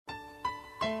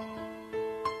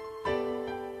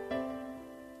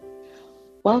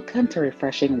Welcome to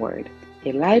Refreshing Word,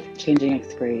 a life-changing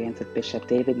experience with Bishop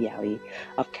David Yali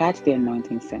of Catch the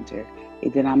Anointing Center, a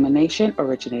denomination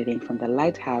originating from the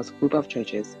Lighthouse Group of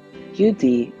Churches,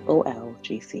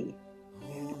 UDOLGC.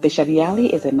 Bishop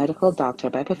Yali is a medical doctor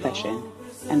by profession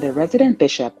and the resident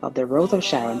bishop of the Rose of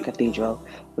Sharon Cathedral,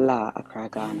 La Accra,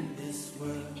 Ghana.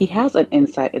 He has an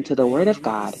insight into the Word of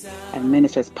God and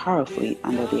ministers powerfully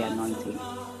under the anointing.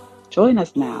 Join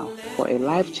us now for a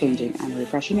life-changing and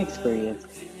refreshing experience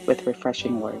with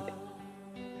Refreshing Word.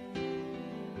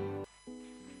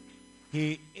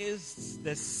 He is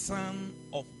the son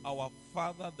of our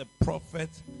father, the prophet,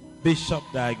 Bishop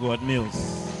Dag Heward-Mills.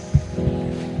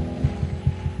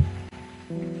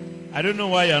 I don't know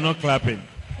why you're not clapping.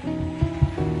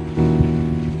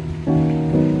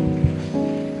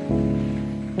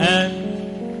 And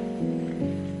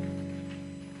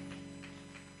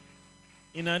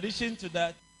in addition to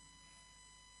that,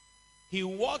 he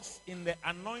walks in the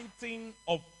anointing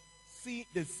of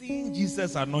the seeing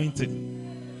Jesus anointing.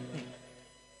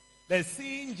 The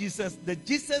seeing Jesus, the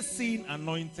Jesus seeing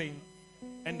anointing,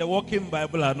 and the walking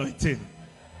Bible anointing.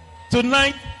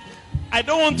 Tonight, I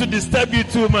don't want to disturb you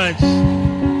too much.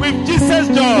 With Jesus'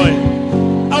 joy,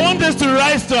 I want us to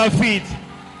rise to our feet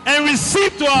and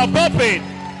receive to our pulpit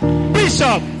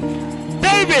Bishop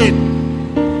David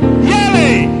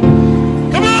Yali.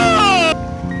 Come on!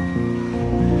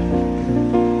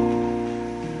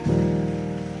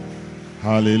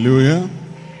 Hallelujah.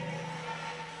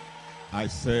 I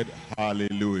said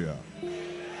hallelujah.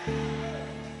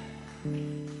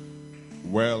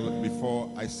 Well, before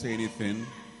I say anything,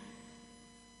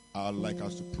 I'd like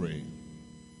us to pray.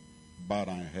 Bow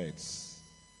our heads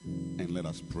and let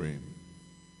us pray.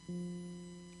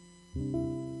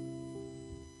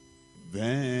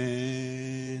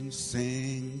 Then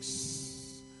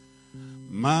sings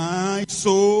my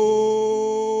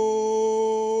soul,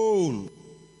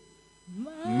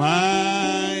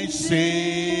 my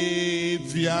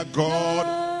Savior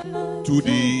God, to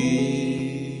thee.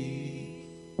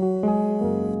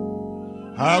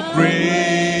 How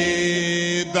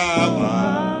great thou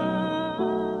art,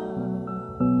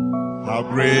 how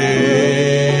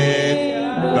great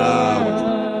thou art.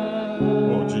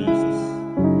 Oh, Jesus.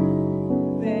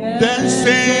 Then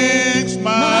sings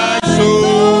my soul,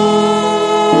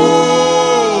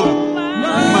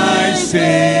 my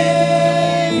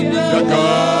Savior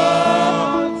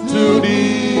God, to thee.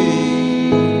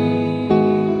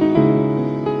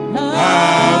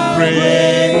 How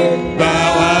great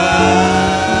thou art,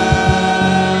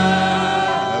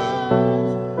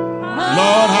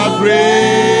 Lord, how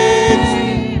great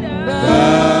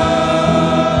thou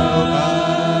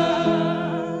art,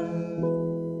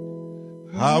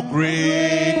 how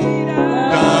great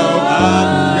thou art.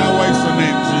 Yahweh is the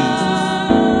name, Jesus.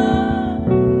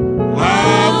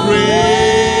 How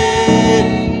great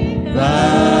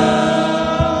thou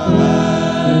art.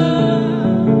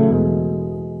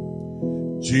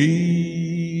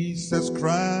 Jesus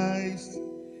Christ,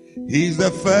 He's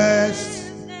the first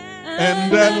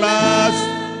and the last.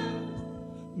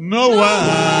 No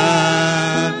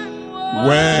one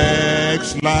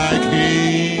works like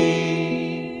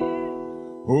Him.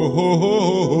 Oh, oh,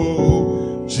 oh,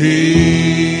 oh.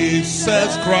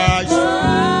 Jesus Christ,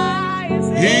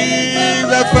 He's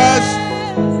the first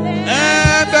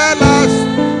and the last.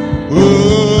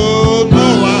 Oh, no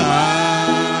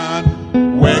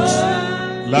one works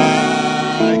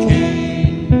like Him.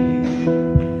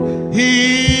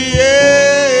 He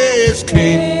is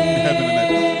King, heaven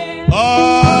and earth.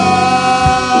 All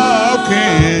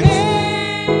kings.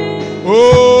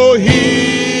 Oh,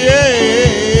 He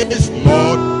is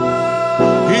Lord.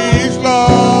 He is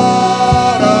Lord.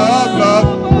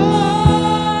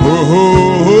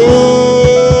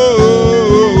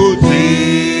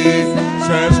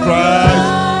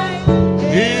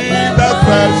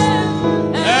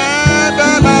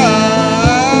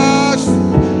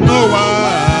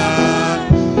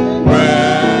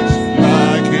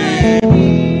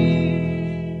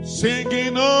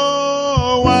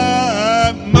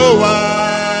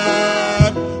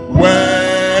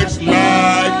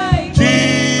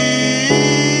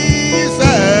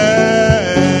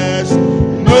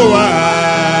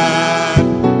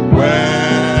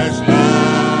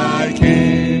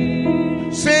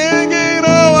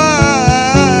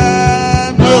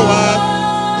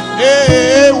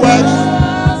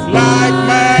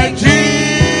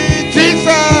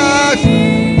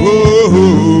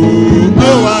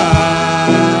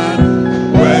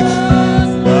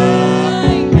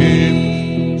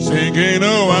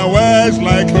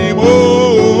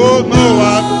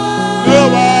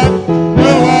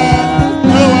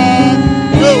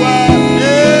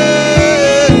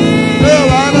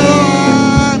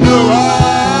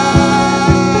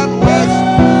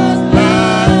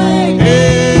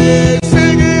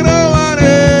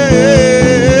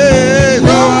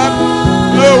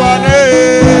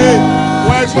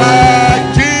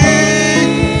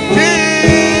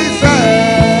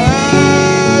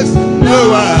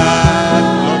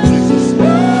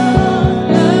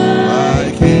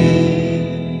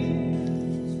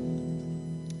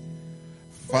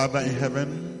 Father in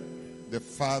heaven, the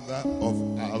Father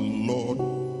of our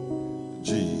Lord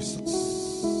Jesus,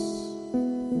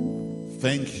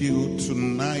 thank you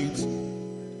tonight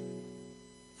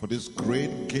for this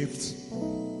great gift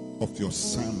of your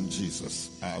Son,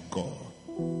 Jesus, our God.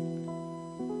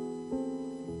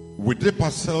 We dip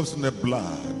ourselves in the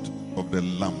blood of the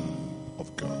Lamb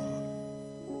of God.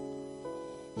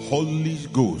 Holy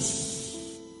Ghost,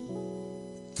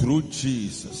 through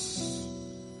Jesus,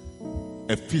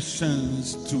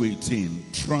 Ephesians 2:18,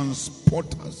 transport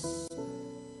us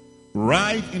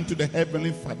right into the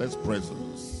Heavenly Father's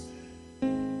presence.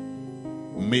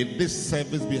 May this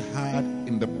service be had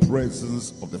in the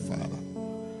presence of the Father.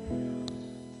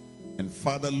 And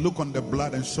Father, look on the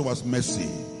blood and show us mercy.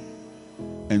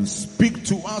 And speak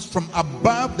to us from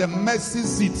above the mercy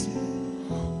seat.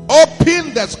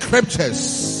 Open the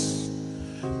scriptures.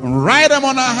 Write them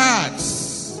on our hearts.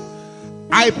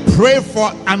 I pray for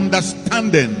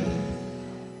understanding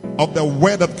of the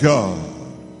word of God.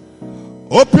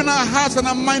 Open our hearts and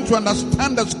our mind to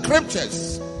understand the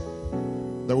scriptures,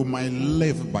 that we might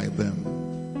live by them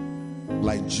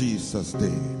like Jesus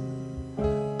did.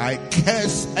 I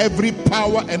curse every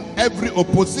power and every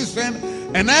opposition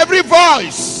and every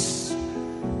voice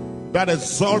that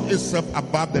exalts itself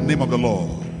above the name of the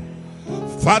Lord.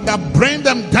 Father, bring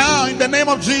them down in the name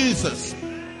of Jesus.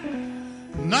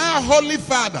 Now, Holy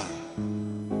Father,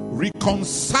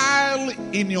 reconcile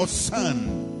in your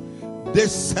Son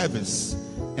this service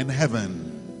in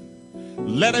heaven.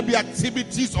 Let it be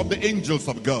activities of the angels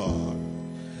of God.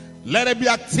 Let it be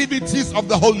activities of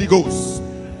the Holy Ghost.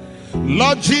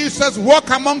 Lord Jesus, walk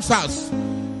amongst us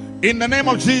in the name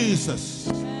of Jesus.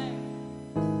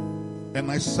 And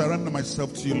I surrender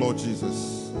myself to you, Lord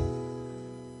Jesus,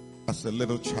 as a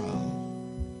little child.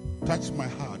 Touch my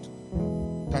heart,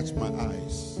 touch my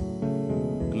eyes,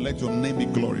 and let your name be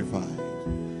glorified.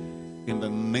 In the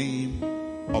name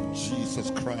of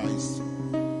Jesus Christ,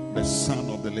 the Son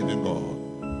of the living God.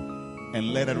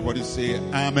 And let everybody say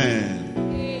amen.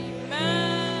 Amen.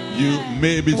 You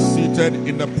may be seated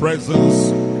in the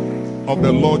presence of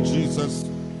the Lord Jesus,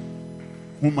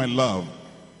 whom I love.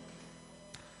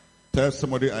 Tell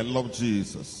somebody, I love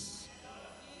Jesus.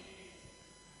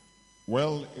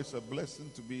 Well, it's a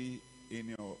blessing to be in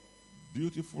your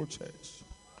beautiful church.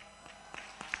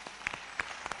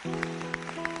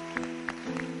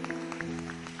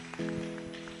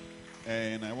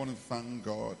 And I want to thank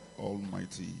God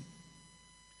Almighty,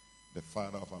 the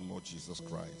Father of our Lord Jesus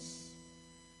Christ,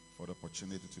 for the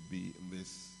opportunity to be in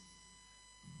this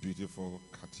beautiful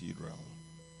cathedral.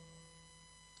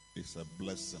 It's a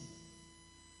blessing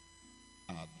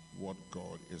at what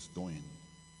God is doing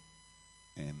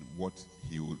and what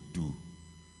He will do.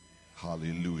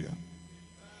 Hallelujah.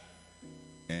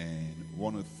 And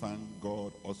want to thank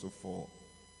God also for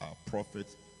our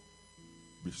prophet,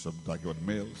 Bishop Dagon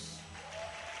Mills.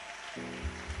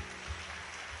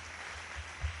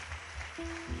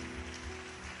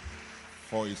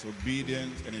 For his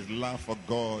obedience and his love for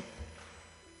God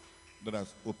that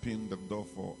has opened the door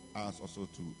for us also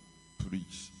to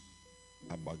preach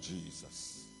about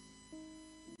Jesus.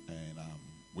 And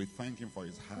we thank him for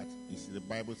his heart. You see, the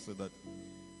Bible says that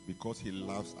because he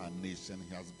loves our nation,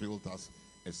 he has built us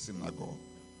a synagogue.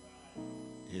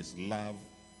 His love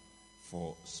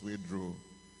for Swedru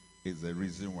is the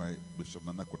reason why Bishop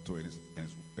Nana Koto and his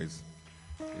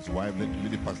wife,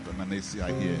 Lady Pastor Nanesi,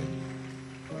 are here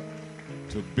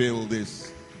to build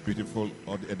this beautiful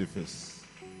edifice.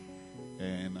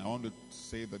 And I want to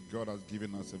say that God has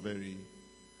given us a very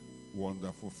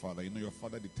wonderful father. You know, your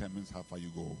father determines how far you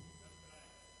go.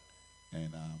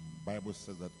 And Bible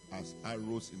says that as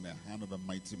arrows in the hand of a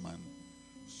mighty man,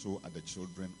 so are the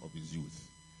children of his youth.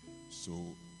 So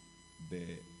the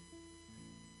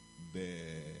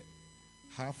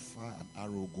how far an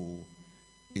arrow go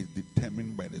is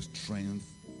determined by the strength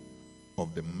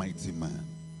of the mighty man.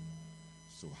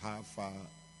 So how far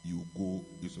you go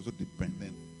is also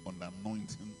dependent on the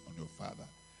anointing on your father.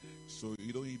 So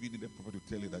you don't even need a prophet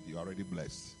to tell you that you're already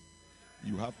blessed.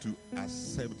 You have to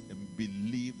accept and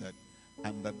believe that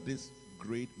under this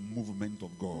great movement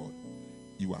of God,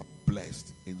 you are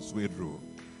blessed in Swedru.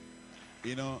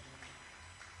 You know,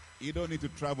 you don't need to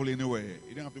travel anywhere.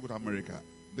 You don't have to go to America.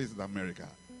 This is America.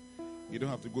 You don't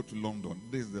have to go to London.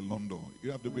 This is the London. You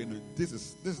don't have to go anywhere. This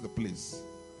is the place.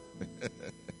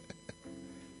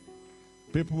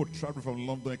 People will travel from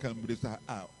London and come and say,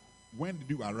 when did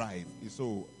you arrive?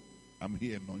 So I'm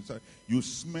here now. You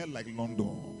smell like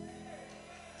London.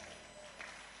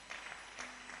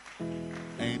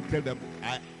 And tell them,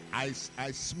 I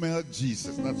smell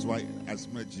Jesus. That's why I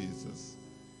smell Jesus.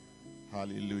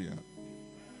 Hallelujah.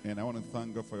 And I want to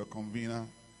thank God for your convener,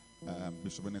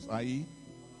 Bishop Ernest Ayi.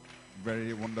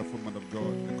 Very wonderful man of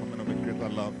God, the convener of the Greater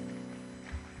Love.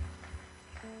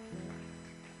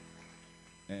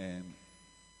 And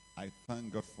I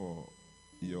thank God for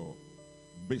your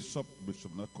Bishop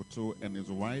Nakoto, and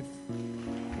his wife.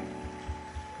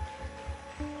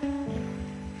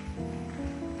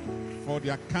 For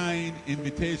their kind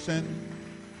invitation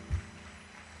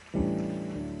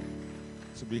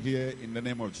to be here in the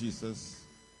name of Jesus.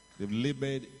 They've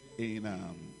labored in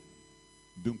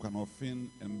Duncanofin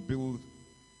and built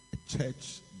a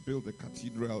church, built a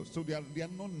cathedral. So they are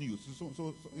not new.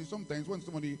 So sometimes when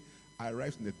somebody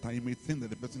arrives in the time, you may think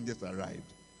that the person just arrived.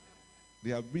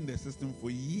 They have been in the system for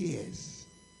years.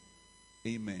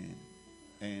 Amen.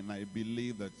 And I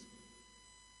believe that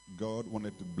God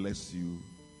wanted to bless you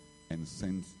and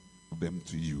send them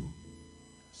to you.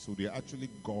 So they are actually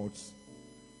God's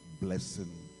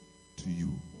blessing to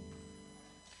you.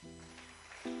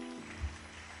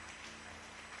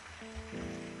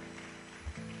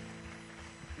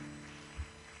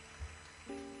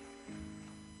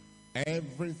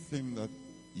 Everything that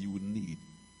you need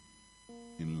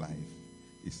in life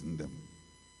is in them.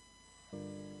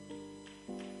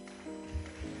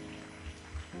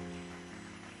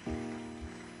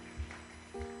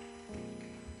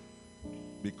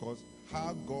 Because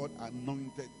how God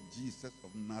anointed Jesus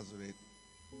of Nazareth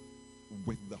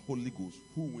with the Holy Ghost,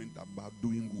 who went about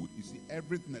doing good. You see,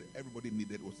 everything that everybody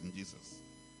needed was in Jesus.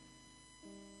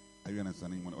 Are you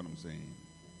understanding what I'm saying?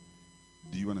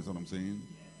 Do you understand what I'm saying?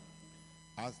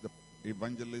 As the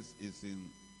evangelist is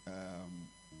in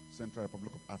Central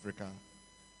Republic of Africa,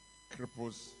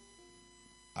 cripples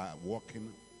are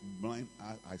walking, blind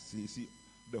I see. See,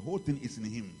 the whole thing is in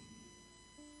him.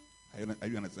 Are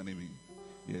you understanding me?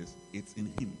 Yes, it's in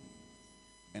him.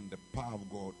 And the power of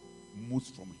God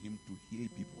moves from him to heal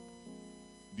people.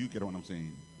 Do you get what I'm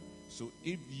saying? So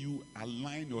if you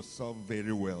align yourself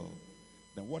very well,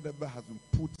 then whatever has been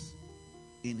put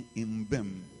in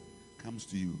them comes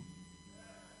to you.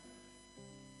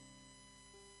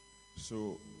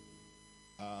 So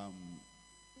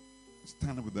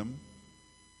stand with them,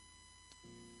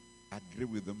 agree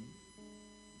with them,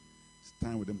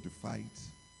 stand with them to fight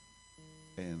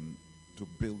and to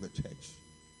build the church.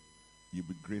 You'll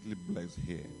be greatly blessed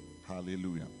here.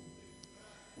 Hallelujah.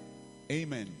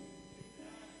 Amen.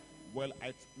 Well,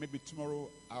 maybe tomorrow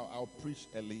I'll preach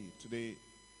early. Today,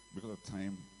 because of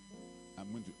time,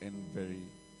 I'm going to end very,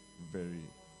 very,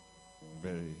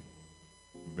 very,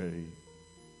 very,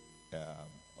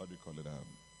 what do you call it,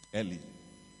 early.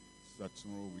 So that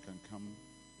tomorrow we can come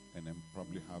and then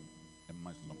probably have a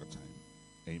much longer time.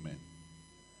 Amen.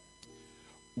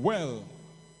 Well,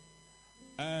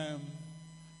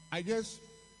 I just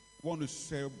want to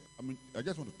say, I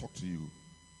just want to talk to you.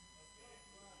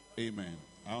 Amen.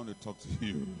 I want to talk to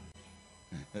you.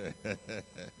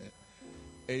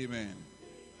 Amen.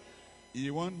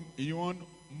 You want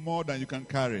more than you can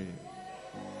carry.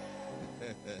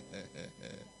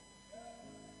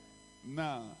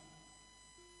 Now,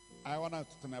 I want us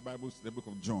to turn our Bibles to the book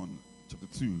of John, chapter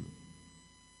 2,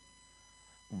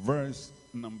 verse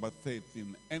number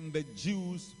 13. And the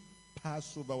Jews'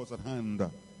 Passover was at hand,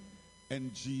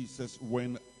 and Jesus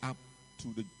went up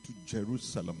to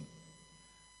Jerusalem,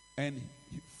 and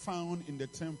he found in the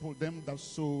temple them that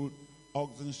sold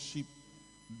oxen, sheep,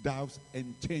 doves,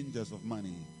 and changers of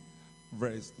money.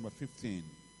 Verse number 15.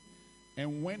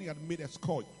 And when he had made a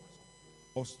scourge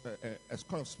of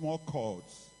small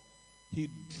cords, he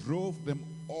drove them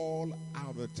all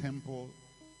out of the temple,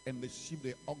 and the sheep,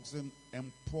 the oxen,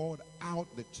 and poured out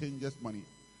the changers' money,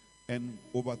 and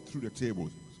overthrew the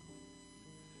tables,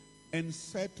 and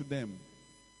said to them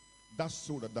that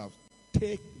sold the doves,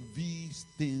 take these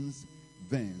things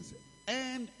thence,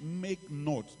 and make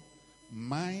not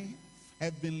my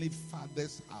heavenly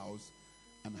Father's house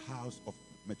an house of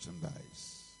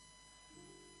merchandise.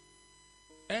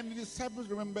 And the disciples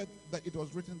remembered that it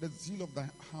was written, the zeal of the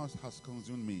house has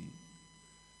consumed me.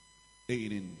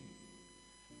 18.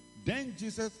 Then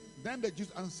the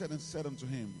Jews answered and said unto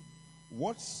him,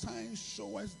 what sign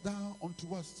showest thou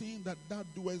unto us, seeing that thou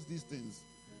doest these things?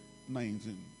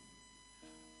 19.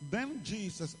 Then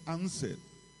Jesus answered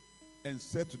and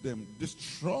said to them,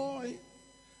 destroy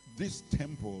this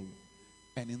temple,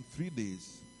 and in 3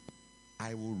 days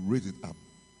I will raise it up.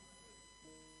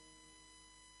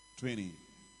 20.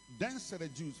 Then said the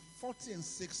Jews,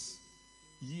 46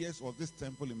 years was this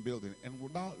temple in building, and will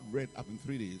thou raise up in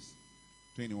 3 days?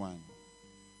 21.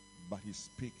 But he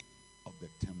spake of the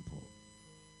temple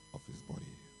of his body.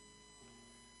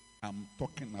 I'm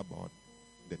talking about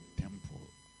the temple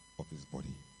of his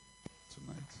body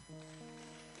tonight.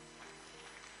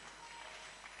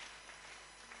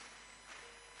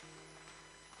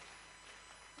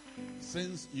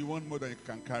 Since you want more than you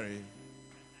can carry,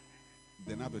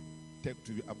 then I have to talk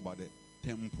to you about the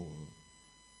temple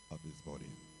of his body.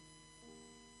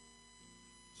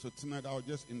 So tonight I'll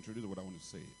just introduce what I want to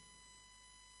say.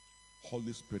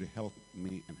 Holy Spirit, help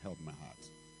me and help my heart.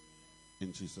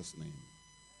 In Jesus' name.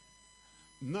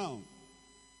 Now,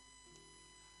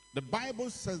 the Bible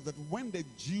says that when the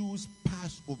Jews'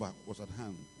 Passover was at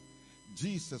hand,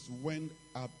 Jesus went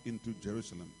up into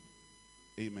Jerusalem.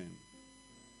 Amen.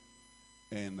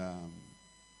 And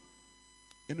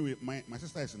anyway, my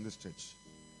sister is in this church.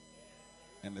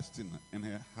 And Estina, and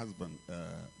her husband,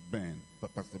 Ben,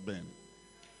 Pastor Ben.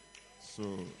 So,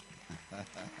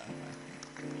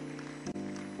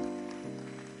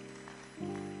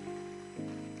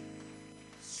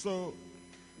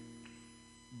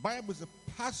 Bible says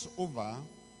Passover,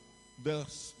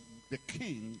 the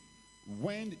king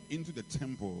went into the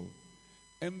temple,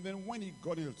 and then when he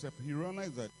got into the temple, he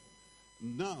realized that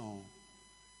now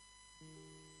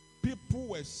people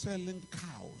were selling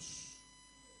cows.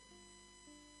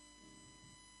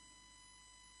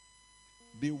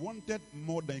 They wanted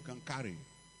more than you can carry.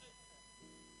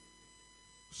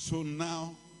 So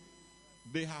now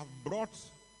they have brought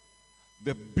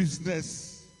the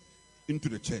business into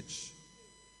the church.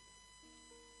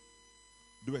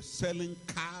 They were selling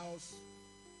cows,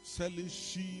 selling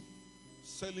sheep,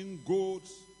 selling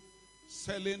goats,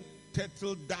 selling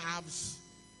turtle doves.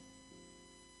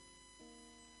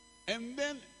 And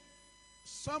then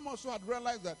some also had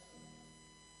realized that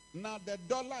now the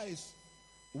dollar is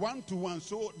 1 to 1.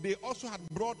 So they also had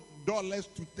brought dollars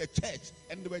to the church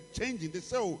and they were changing. They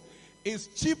said, oh, it's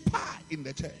cheaper in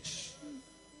the church.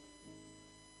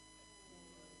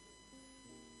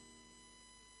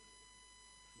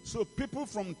 So people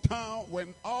from town were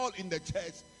all in the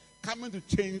church coming to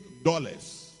change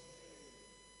dollars.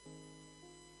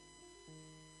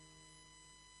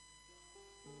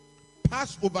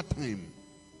 Passover time.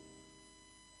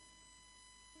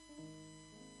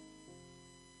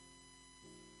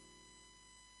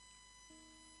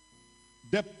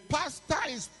 The pastor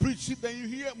is preaching, then you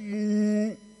hear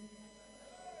moo.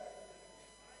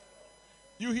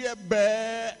 You hear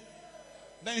bear.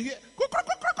 Then you hear.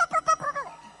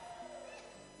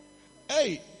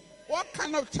 Hey, what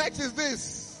kind of church is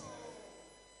this?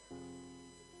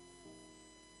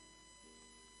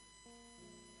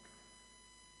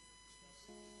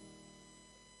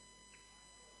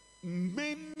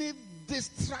 Many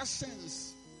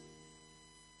distractions,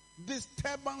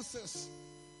 disturbances.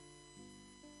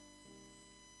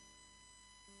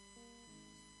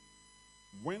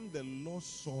 When the Lord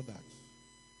saw that,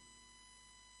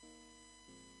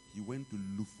 he went to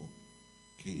look for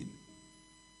Cain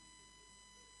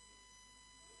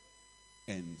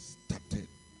and started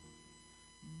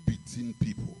beating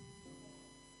people.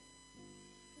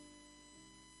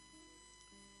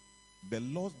 The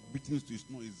Lord's beating is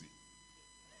not easy.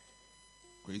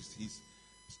 Because he's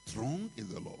strong is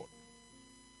the Lord.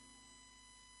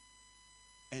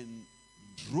 And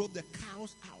drove the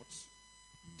cows out.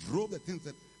 Drove the things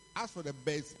that, as for the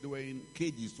birds, they were in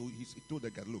cages. So he told the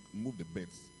guy, look, move the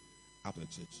birds out of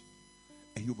the church.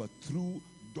 And he overthrew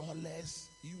dollars,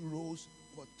 euros,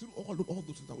 overthrew all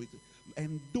those things away.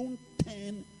 And don't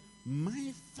turn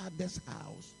my father's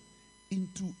house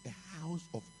into a house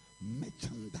of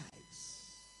merchandise.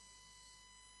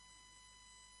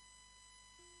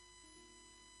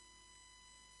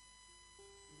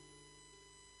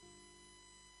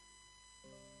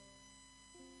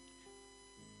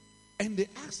 And they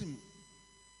asked him,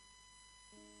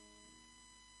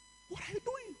 what are you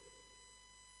doing?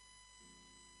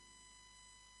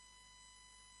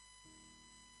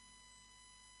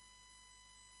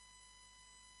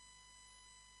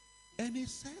 And he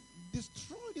said,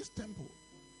 destroy this temple.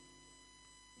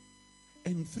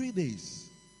 In 3 days,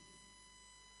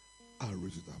 I'll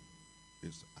raise it up.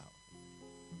 It's out.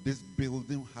 This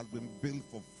building has been built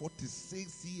for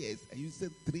 46 years. And you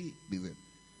said 3 days.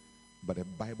 But the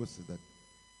Bible says that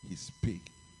he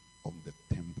spake of the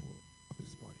temple of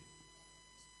his body.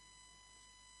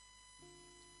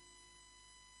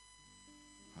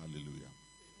 Hallelujah.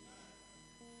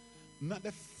 Now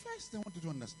the first thing I want you to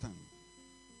understand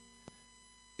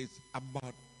is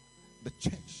about the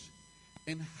church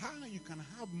and how you can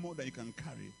have more than you can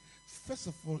carry. First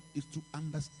of all is to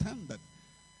understand that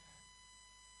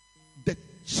the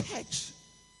church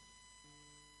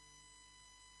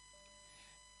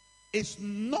is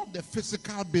not the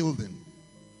physical building.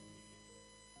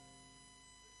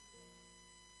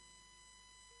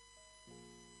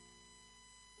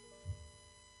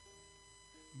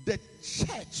 The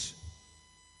church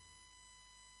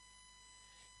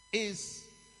is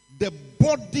the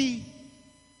body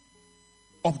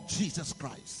of Jesus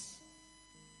Christ.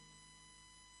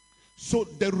 So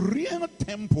the real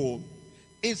temple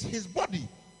is his body.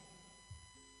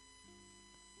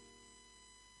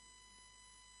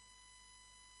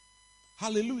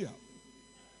 Hallelujah.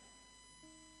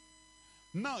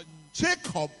 Now,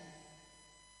 Jacob,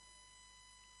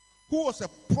 who was a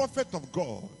prophet of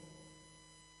God,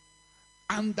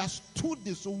 understood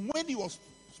this. So when he was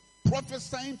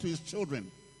prophesying to his children,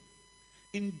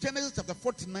 in Genesis chapter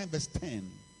 49 verse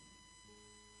 10,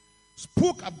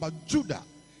 spoke about Judah.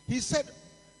 He said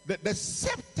that the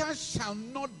scepter shall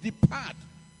not depart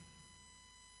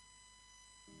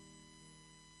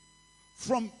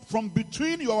from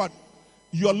between your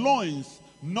loins,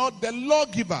 nor the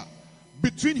lawgiver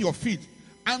between your feet,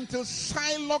 until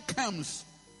Shiloh comes.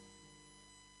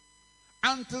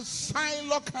 Until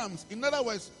Shiloh comes. In other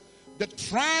words, the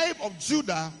tribe of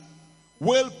Judah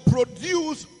will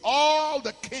produce all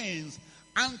the kings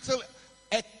until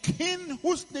a king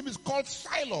whose name is called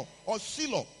Shiloh or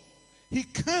Shiloh. He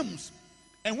comes,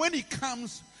 and when he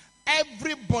comes,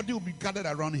 everybody will be gathered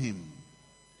around him.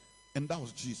 And that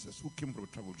was Jesus, who came from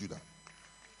the tribe of Judah.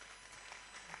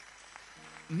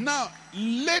 Now,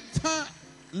 later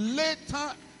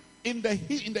in the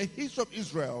history of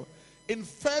Israel, in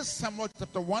 1 Samuel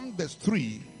chapter 1 verse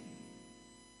 3,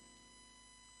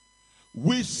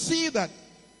 we see that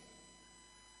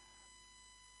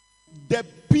the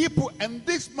people, and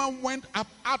this man went up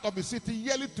out of the city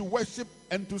yearly to worship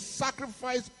and to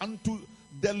sacrifice unto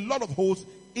the Lord of hosts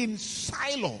in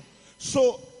Shiloh.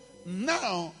 So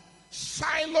now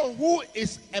Shiloh, who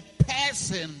is a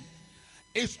person,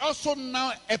 is also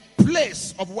now a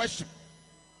place of worship.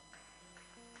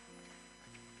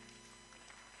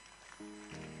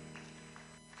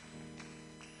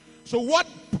 So what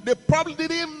they probably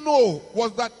didn't know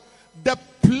was that the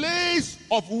place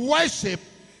of worship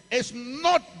is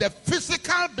not the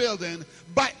physical building,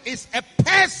 but it's a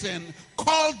person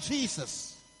called Jesus.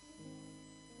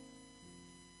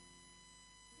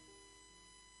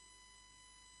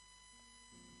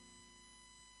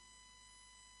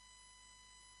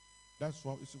 That's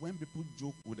why it's when people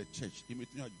joke with a church, you may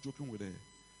think you're joking with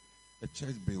a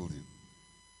church building,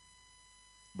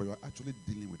 but you're actually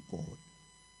dealing with God.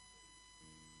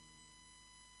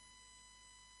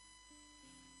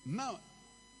 Now,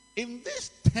 in this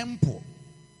temple,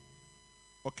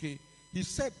 okay, he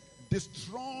said,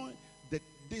 destroy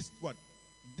this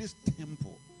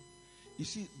temple. You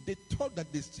see, they thought that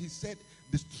he said,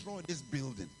 destroy this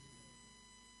building.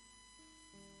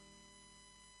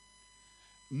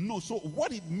 No, so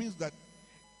what it means that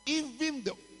even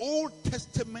the Old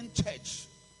Testament church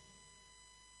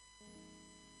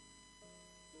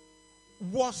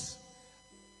was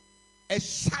a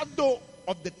shadow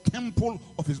of the temple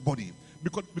of his body,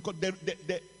 because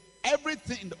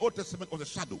everything in the Old Testament was a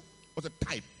shadow, was a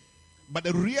type, but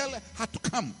the real had to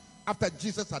come after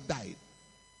Jesus had died.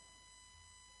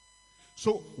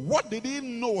 So what they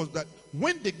didn't know was that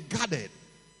when they gathered,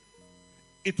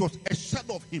 it was a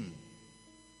shadow of him.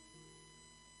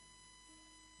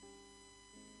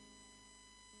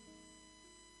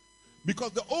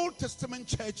 Because the Old Testament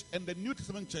church and the New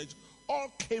Testament church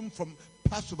all came from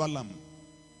Passover lamb.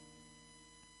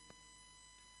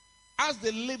 As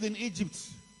they lived in Egypt,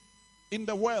 in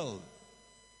the world,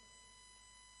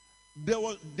 they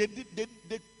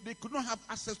could not have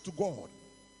access to God.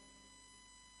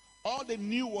 All they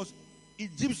knew was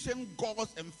Egyptian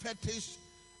gods and fetish,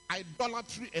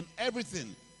 idolatry and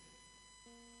everything.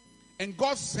 And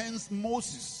God sends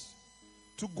Moses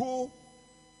to go,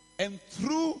 and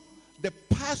through the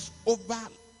Passover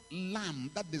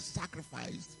lamb that they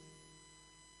sacrificed,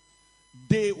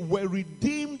 they were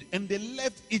redeemed and they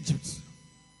left Egypt,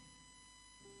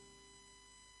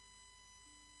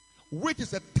 which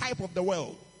is a type of the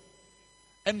world.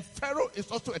 And Pharaoh is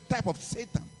also a type of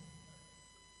Satan.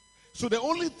 So the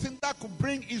only thing that could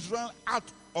bring Israel out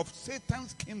of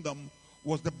Satan's kingdom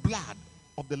was the blood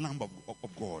of the Lamb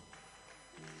of God.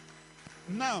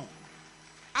 Now,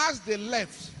 as they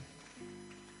left,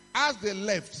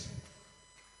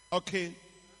 okay,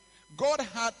 God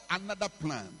had another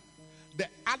plan. The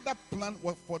other plan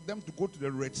was for them to go to the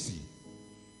Red Sea.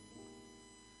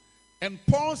 And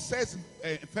Paul says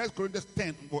in 1 Corinthians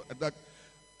 10 that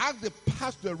as they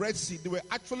passed the Red Sea, they were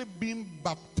actually being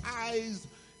baptized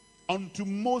unto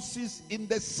Moses in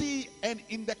the sea and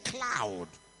in the cloud.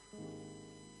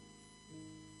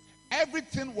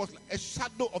 Everything was a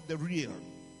shadow of the real.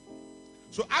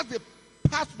 So as they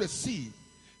passed the sea,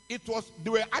 they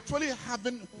were actually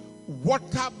having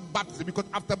water baptism, because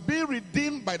after being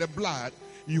redeemed by the blood,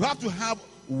 you have to have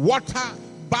water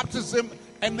baptism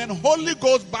and then Holy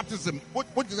Ghost baptism,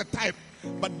 which is a type.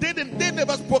 But they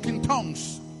never spoke in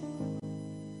tongues.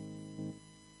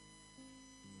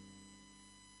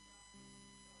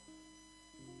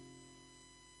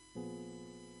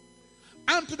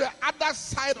 And to the other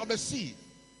side of the sea.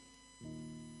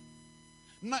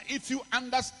 Now, if you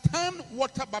understand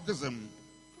water baptism,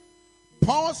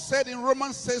 Paul said in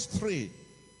Romans 6:3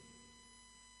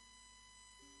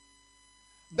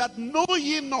 that know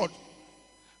ye not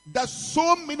that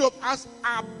so many of us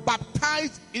are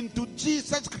baptized into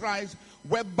Jesus Christ,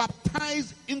 were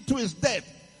baptized into his death.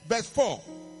 Verse 4.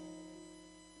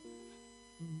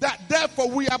 That therefore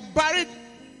we are buried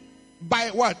by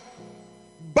what?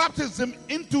 Baptism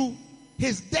into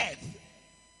his death.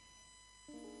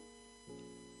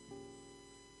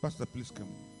 Pastor, please come.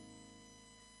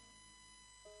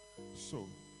 So,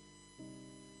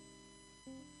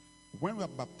 when we are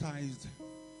baptized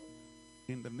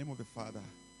in the name of the Father,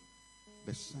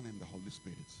 the Son, and the Holy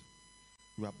Spirit,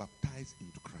 we are baptized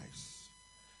into Christ.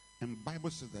 And the Bible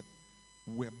says that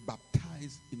we're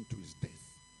baptized into his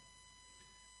death.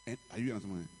 And are you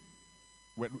understanding?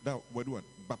 We're what?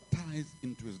 Baptized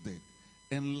into his death.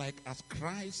 And like as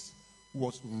Christ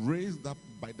was raised up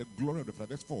by the glory of the Father,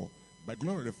 that's for by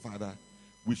glory of the Father,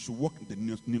 we should walk in the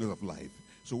newness of life.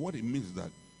 So what it means is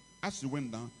that as he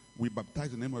went down, we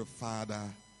baptized in the name of the Father,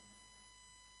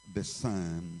 the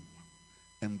Son,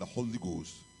 and the Holy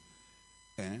Ghost.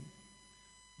 And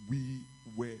we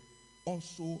were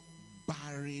also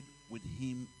buried with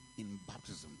him in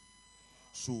baptism.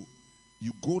 So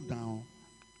you go down,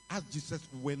 as Jesus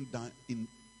went down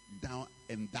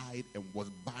and died and was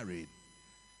buried,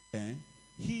 and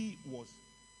he was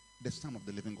the Son of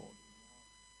the living God.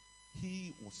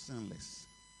 He was sinless,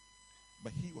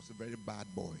 but he was a very bad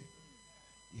boy.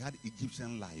 He had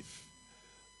Egyptian life.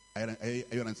 Are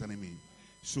you understanding me?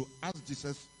 So as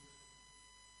Jesus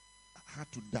had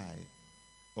to die,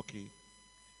 okay,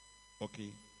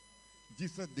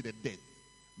 Jesus did a death,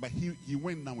 but he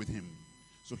went down with him.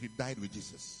 So he died with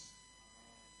Jesus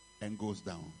and goes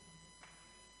down.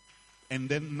 And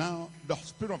then now the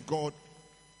Spirit of God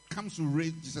comes to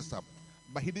raise Jesus up.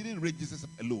 But he didn't raise Jesus up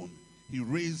alone. He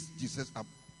raised Jesus up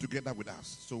together with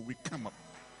us. So we come up.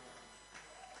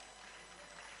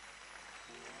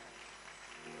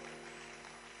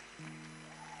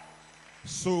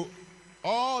 So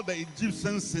all the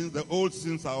Egyptian sins, the old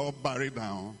sins are all buried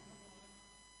down.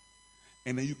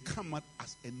 And then you come out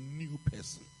as a new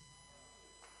person.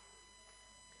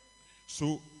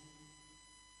 So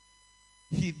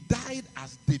he died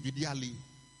as David Yali,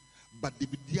 but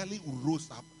David Yali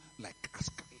rose up like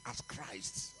as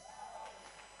Christ.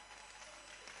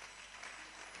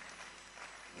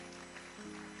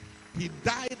 He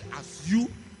died as you,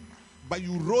 but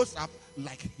you rose up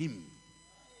like him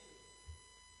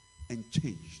and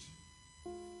changed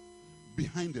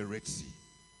behind the Red Sea.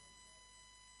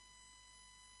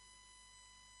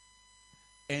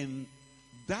 And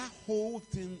that whole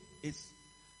thing is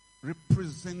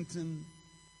representing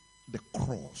the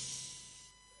cross,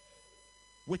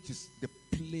 which is the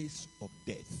place of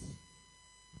death.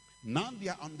 Now they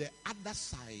are on the other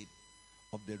side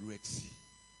of the Red Sea.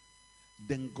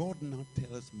 Then God now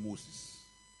tells Moses,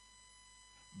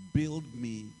 build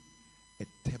me a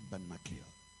tabernacle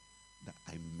that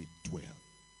I may dwell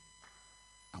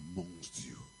amongst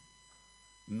you.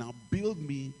 Now build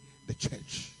me the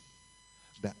church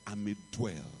that I may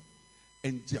dwell.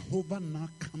 And Jehovah now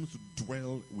comes to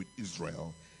dwell with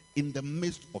Israel in the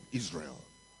midst of Israel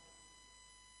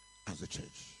as a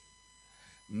church.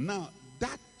 Now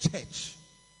that church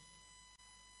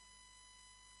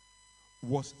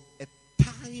was a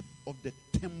type of the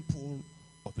temple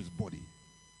of his body.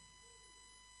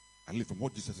 I live from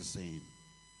what Jesus is saying.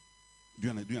 Do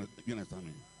you understand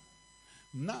me?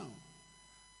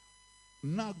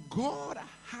 Now God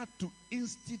had to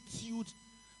institute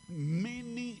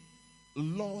many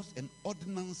laws and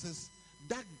ordinances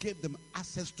that gave them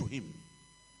access to him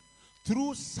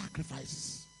through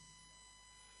sacrifices.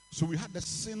 So we had the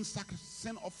sin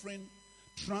offering,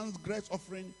 transgress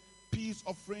offering, peace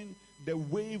offering, the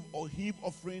wave or heave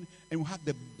offering, and we had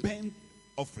the burnt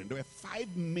offering. There were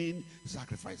 5 main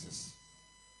sacrifices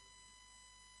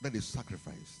that is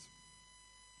sacrificed.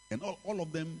 And all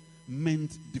of them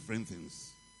meant different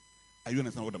things. Are you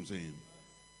understand what I'm saying?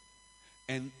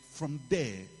 And from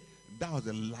there, that was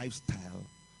the lifestyle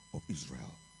of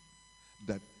Israel.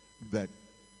 That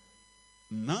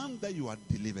now that you are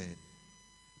delivered,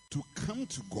 to come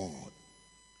to God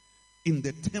in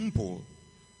the temple,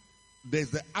 there's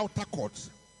the outer court,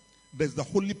 there's the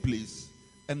holy place,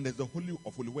 and there's the holy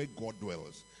of holy where God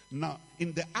dwells. Now,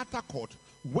 in the outer court,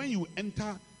 when you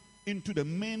enter into the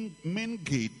main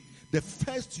gate, the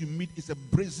first you meet is a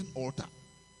brazen altar.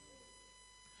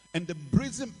 And the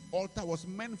brazen altar was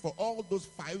meant for all those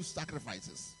 5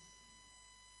 sacrifices.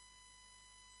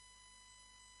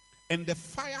 And the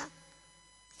fire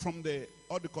from the,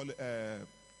 what do you call it,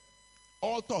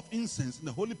 altar of incense in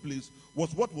the holy place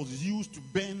was what was used to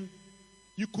burn.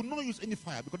 You could not use any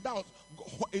fire because that was,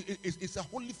 it's a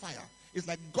holy fire. It's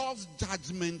like God's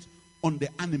judgment on the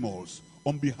animals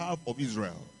on behalf of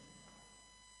Israel.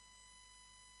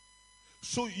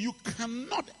 So you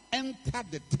cannot enter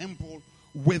the temple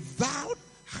without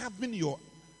having your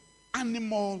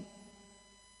animal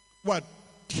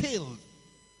killed.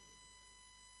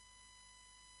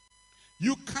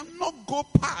 You cannot go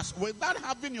past without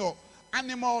having your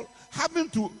animal having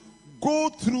to go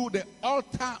through the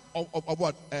altar of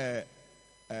what? The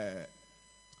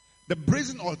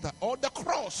brazen altar or the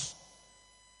cross,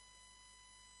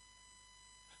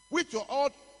 which are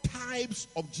all types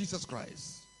of Jesus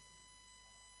Christ.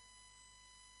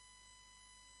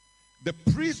 The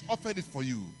priest offered it for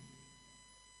you,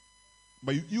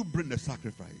 but you bring the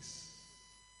sacrifice.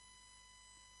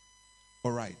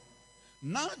 All right.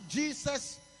 Now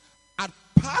Jesus at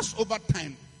Passover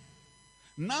time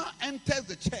now enters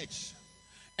the church,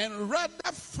 and rather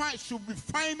should be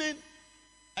finding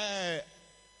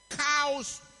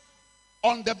cows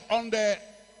on the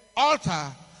altar.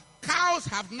 Cows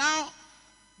have now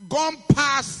gone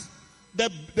past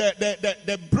the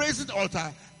brazen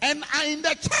altar and are in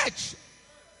the church.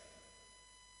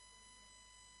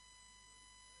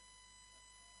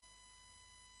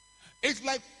 It's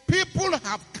like people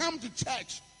have come to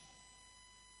church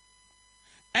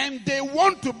and they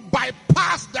want to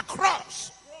bypass the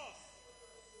cross.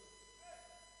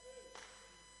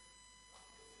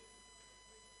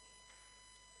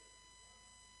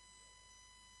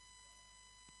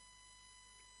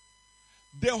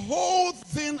 The whole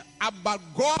thing about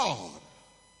God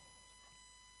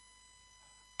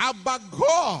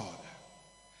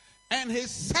and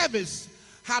his service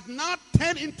had now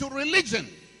turned into religion.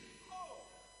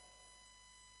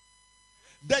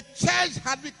 The church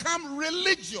had become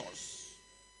religious.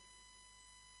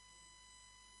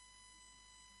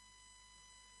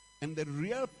 And the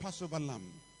real Passover lamb,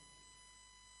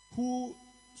 who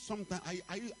sometimes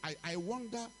I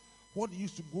wonder what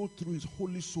used to go through his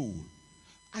holy soul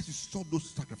as he saw those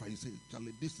sacrifices. He said,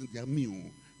 Charlie, this is their meal.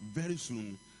 Very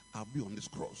soon I'll be on this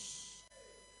cross.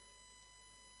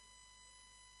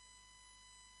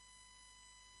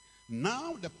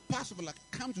 Now the Passover lamb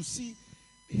come to see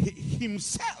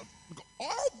himself, because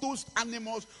all those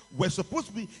animals were supposed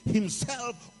to be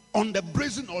himself on the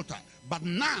brazen altar, but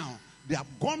now they have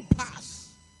gone past.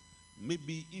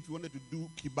 Maybe if you wanted to do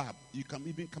kebab, you can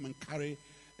even come and carry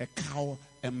a cow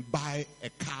and buy a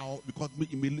cow, because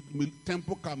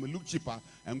temple cow may look cheaper,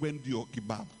 and go and do your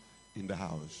kebab in the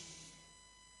house.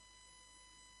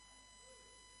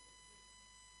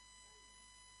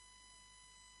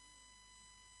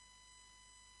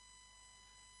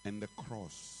 And the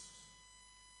cross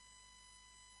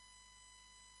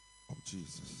of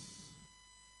Jesus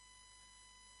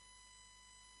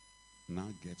now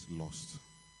gets lost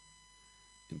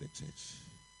in the church.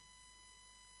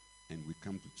 And we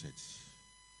come to church,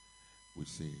 we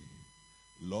say,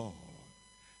 Lord,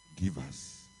 give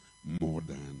us more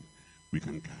than we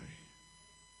can carry.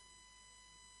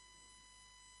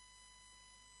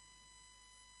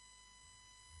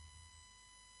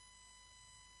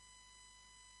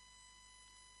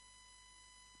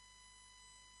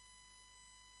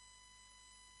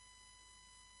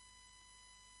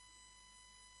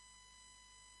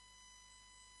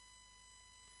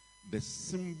 The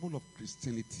symbol of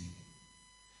Christianity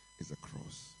is a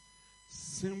cross.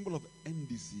 Symbol of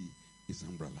NDC is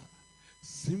umbrella.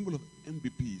 Symbol of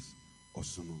MBP is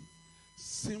osono.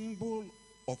 Symbol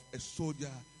of a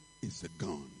soldier is a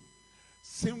gun.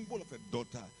 Symbol of a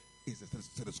daughter is a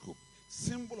stethoscope.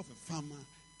 Symbol of a farmer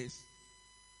is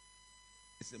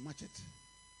a machete.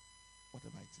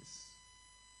 Whatever it is.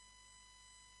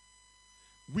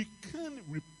 We can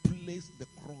replace the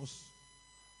cross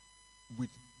with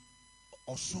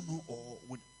osono or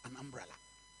with an umbrella.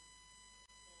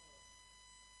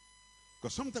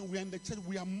 Because sometimes we are in the church,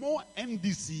 we are more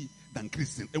NDC than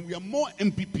Christians, and we are more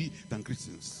MPP than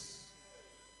Christians.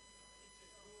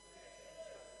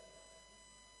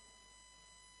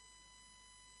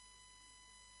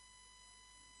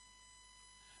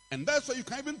 And that's why you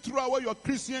can even throw away your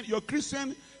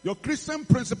Christian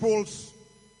principles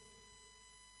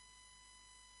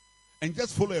and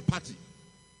just follow a party.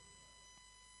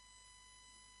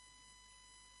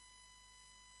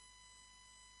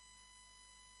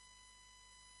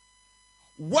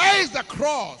 Where is the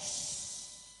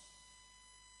cross?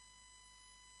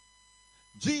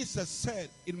 Jesus said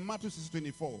in Matthew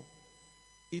 6:24,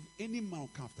 if any man will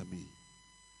come after me,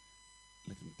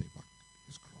 let him take back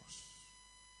his cross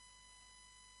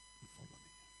and follow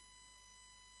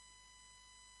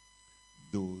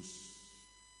me. Those,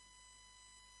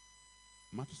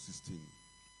 Matthew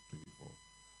 16:24,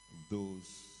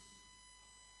 those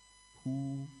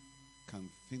who can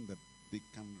think that they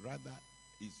can rather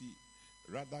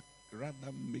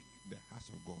make the house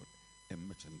of God a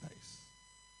merchandise.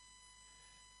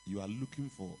 You are looking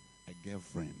for a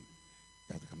girlfriend,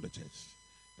 you have to come to church.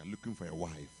 You are looking for a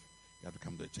wife, you have to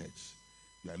come to church.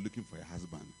 You are looking for a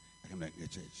husband, you have to come to the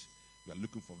church. You are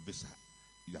looking for visa,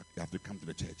 you have to come to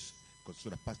the church. Because so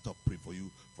the pastor pray for you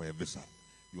for a visa.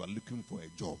 You are looking for a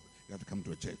job, you have to come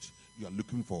to a church. You are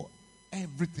looking for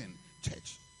everything,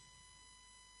 church.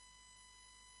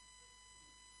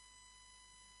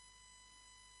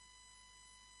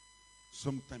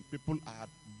 Sometimes people are at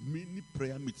many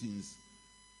prayer meetings,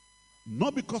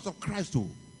 not because of Christ,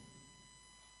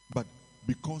 but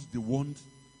because they want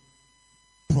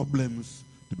problems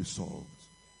to be solved.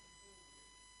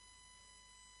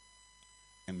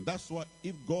 And that's why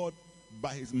if God,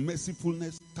 by his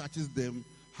mercifulness, touches them,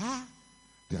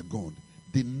 they are gone.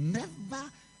 They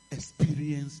never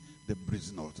experience the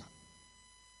brazen altar.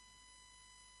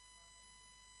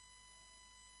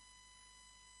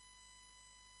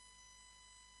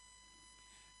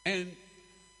 And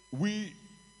we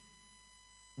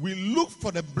look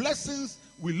for the blessings,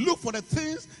 we look for the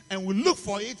things, and we look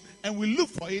for it, and we look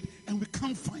for it, and we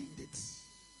can't find it.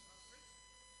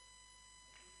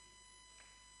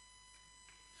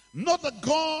 Not that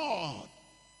God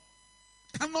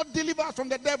cannot deliver us from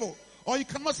the devil, or he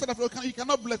cannot set us free, he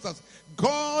cannot bless us.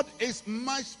 God is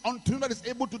much unto him that is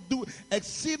able to do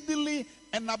exceedingly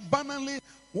and abundantly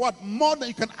what more than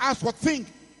you can ask or think.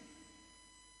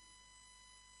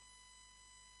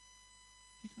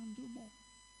 He can do more.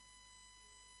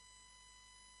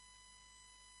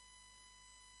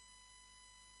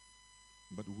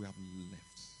 But we have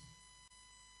left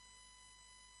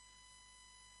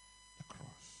the cross.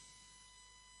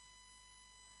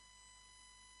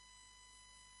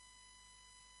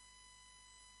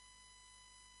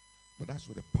 But that's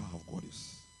where the power of God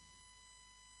is.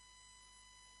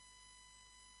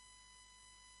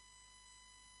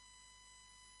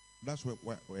 That's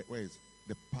where is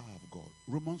the power of God.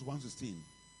 Romans 1:16.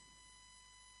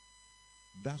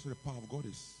 That's where the power of God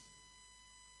is.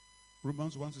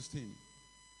 Romans 1:16.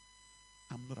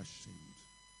 I'm not ashamed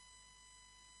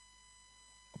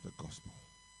of the gospel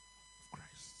of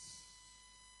Christ.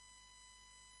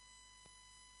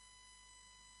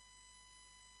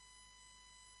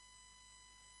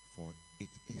 For it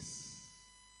is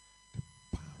the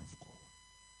power of God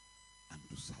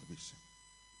unto salvation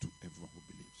to everyone who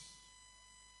believes.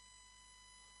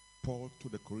 Paul to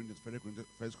the Corinthians, 1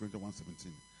 Corinthians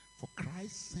 1:17. For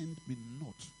Christ sent me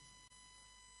not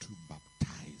to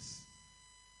baptize,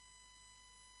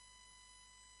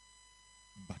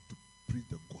 but to preach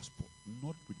the gospel,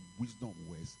 not with wisdom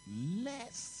words,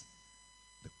 lest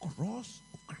the cross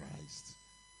of Christ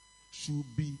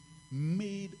should be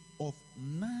made of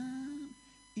none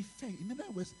effect. In other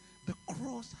words, the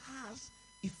cross has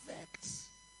effects.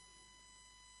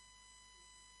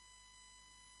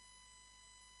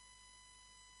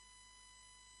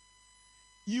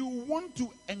 You want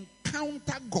to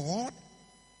encounter God?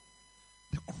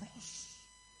 The cross.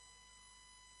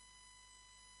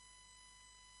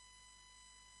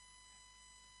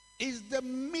 Is the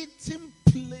meeting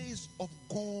place of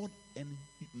God and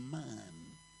man.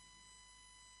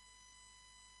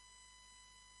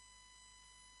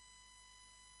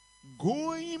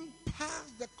 Going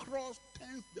past the cross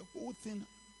turns the whole thing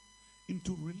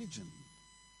into religion.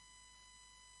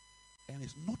 And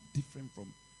it's not different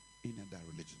from any other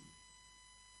religion.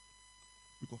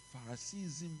 Because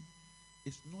Phariseeism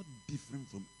is not different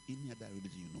from any other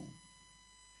religion you know.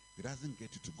 It doesn't get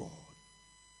you to God.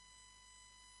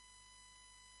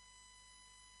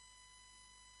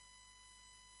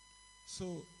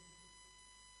 So,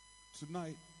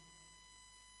 tonight,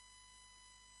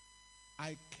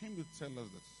 I came to tell us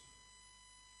that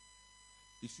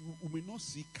you see, we may not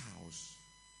see cows,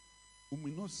 we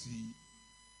may not see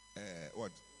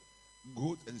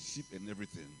goat and sheep and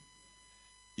everything.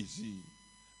 You see,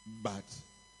 but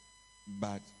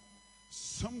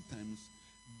sometimes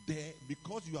there,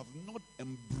 because you have not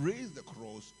embraced the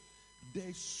cross, there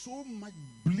is so much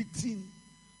bleating,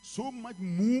 so much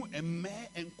moo and meh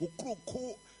and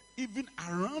kokroko even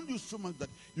around you so much that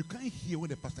you can't hear when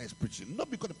the pastor is preaching.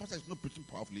 Not because the pastor is not preaching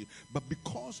powerfully, but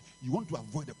because you want to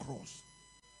avoid the cross.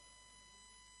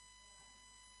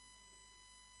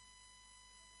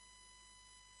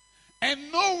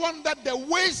 wonder the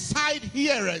wayside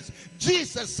hearers.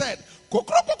 Jesus said,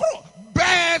 "Kokro, kokro,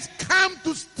 birds come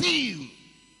to steal."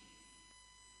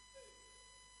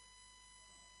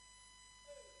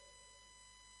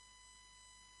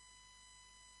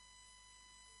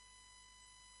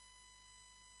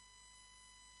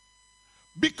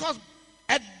 Because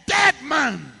a dead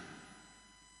man,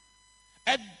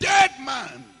 a dead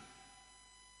man,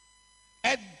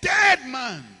 a dead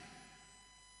man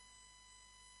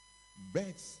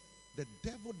begs. The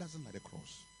devil doesn't like the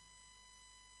cross.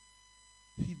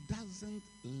 He doesn't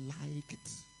like it.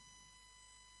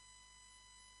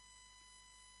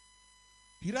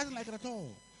 He doesn't like it at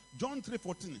all. John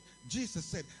 3:14, Jesus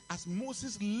said, "As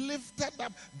Moses lifted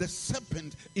up the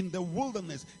serpent in the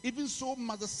wilderness, even so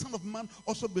must the Son of Man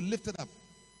also be lifted up."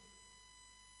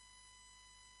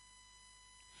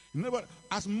 You know what?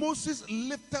 As Moses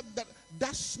lifted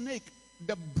that snake,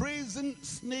 the brazen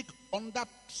snake on that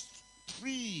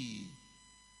tree,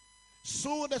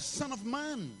 so the Son of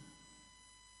Man,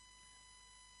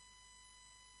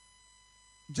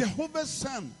 Jehovah's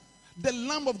Son, the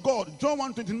Lamb of God, John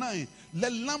 1:29, the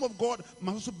Lamb of God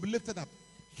must also be lifted up.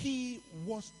 He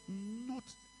was not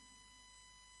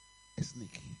a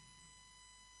snake.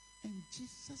 And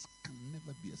Jesus can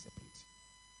never be a serpent.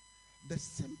 The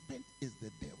serpent is the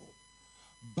devil.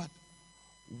 But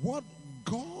what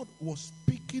God was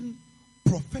speaking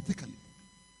prophetically,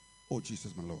 oh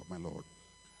Jesus, my Lord,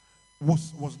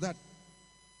 was that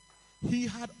he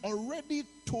had already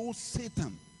told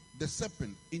Satan, the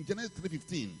serpent, in Genesis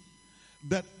 3:15,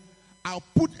 that I'll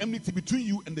put enmity between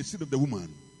you and the seed of the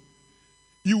woman.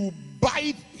 You will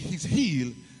bite his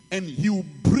heel and he will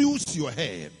bruise your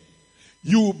head.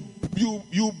 You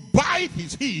bite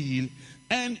his heel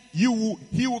and he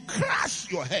will crush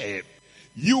your head.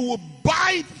 You will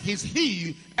bite his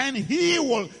heel and he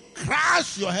will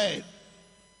crush your head.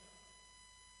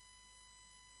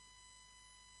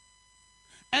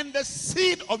 And the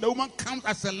seed of the woman comes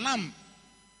as a lamb.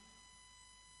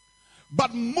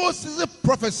 But Moses'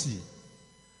 prophecy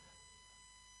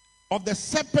of the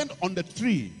serpent on the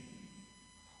tree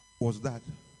was that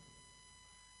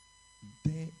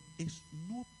there is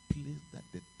no place that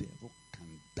the devil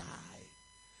can die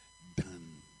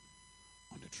than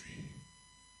on the tree.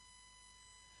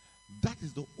 That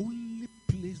is the only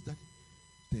place that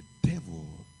the devil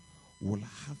will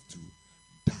have to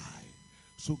die.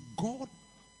 So God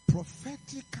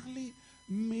prophetically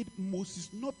made Moses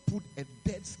not put a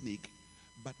dead snake,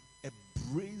 but a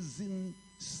brazen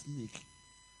snake.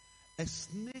 A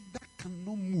snake that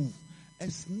cannot move.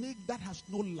 A snake that has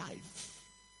no life.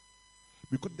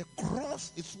 Because the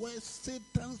cross is where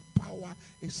Satan's power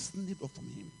is snipped off from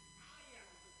him.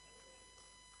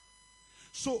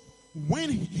 So when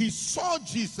he saw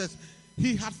Jesus,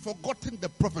 he had forgotten the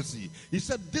prophecy. He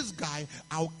said, "This guy,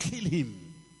 I'll kill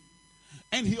him."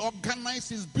 And he organized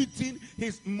his beating,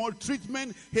 his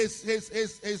maltreatment, his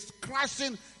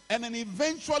crushing, and then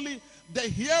eventually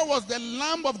here was the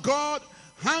Lamb of God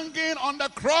hanging on the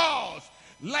cross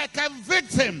like a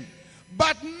victim,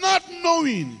 but not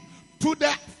knowing to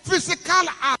the physical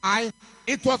eye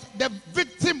it was the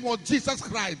victim was Jesus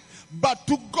Christ, but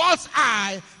to God's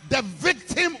eye the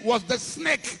victim was the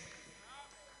snake,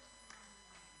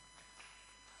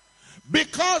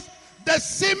 because the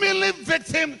seemingly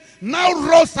victim now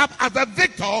rose up as a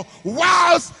victor,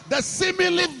 whilst the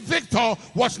seemingly victor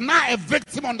was now a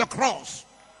victim on the cross.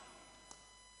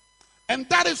 And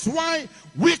that is why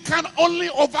we can only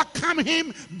overcome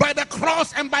him by the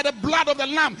cross and by the blood of the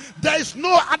Lamb. There is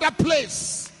no other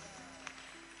place.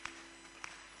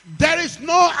 There is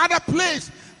no other place.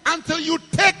 Until you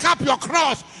take up your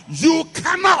cross, you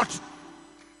cannot.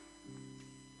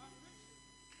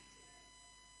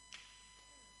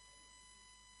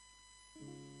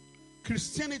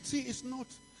 Christianity is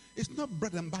not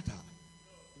bread and butter.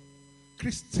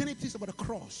 Christianity is about the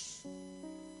cross.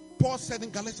 Paul said in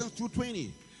Galatians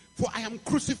 2:20, "For I am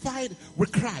crucified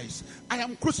with Christ. I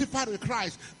am crucified with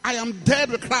Christ. I am dead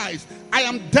with Christ. I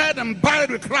am dead and buried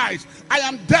with Christ. I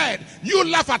am dead. You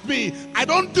laugh at me. I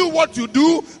don't do what you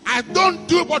do. I don't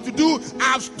do what you do.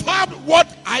 I've stopped what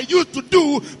I used to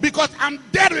do because I'm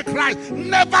dead with Christ.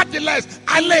 Nevertheless,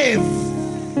 I live.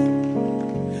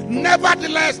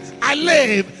 Nevertheless, I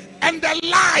live. And the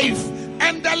life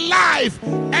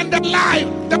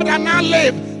that I now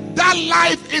live, that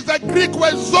life is the Greek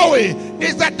word Zoe,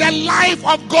 is that the life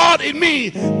of God in me,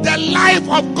 the life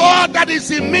of God that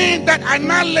is in me, that I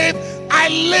now live, I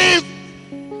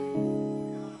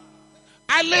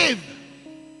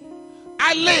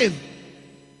live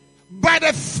by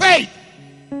the faith,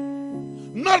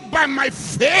 not by my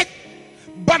faith,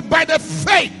 but by the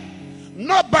faith.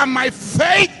 not by my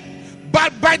faith,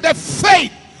 but by the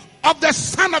faith of the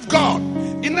Son of God.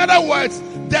 In other words,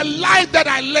 the life that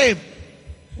I live,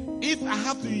 if I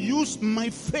have to use my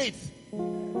faith,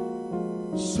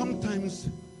 sometimes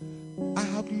I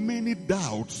have many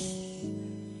doubts.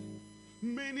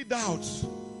 Many doubts.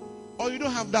 Or you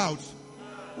don't have doubts.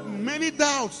 Many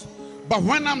doubts. But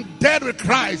when I'm dead with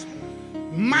Christ,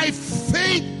 my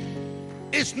faith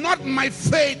is not my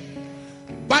faith,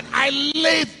 but I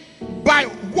live by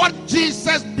what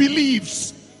Jesus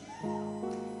believes.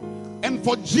 And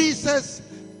for Jesus,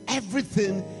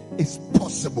 everything is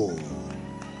possible.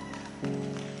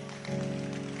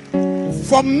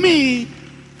 For me,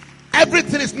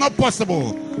 everything is not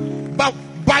possible. But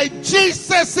by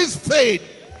Jesus' faith,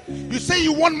 you say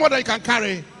you want more than you can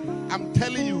carry. I'm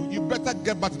telling you, you better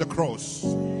get back to the cross.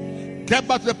 Get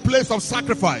back to the place of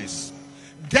sacrifice.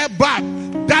 Get back.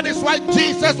 That is why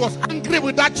Jesus was angry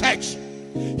with that church.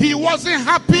 He wasn't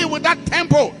happy with that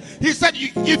temple. He said,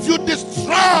 if you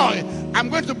destroy, I'm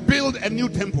going to build a new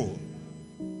temple.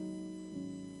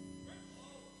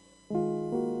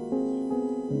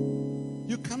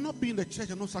 You cannot be in the church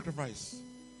and not sacrifice.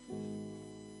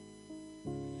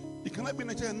 You cannot be in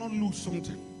the church and not lose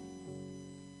something.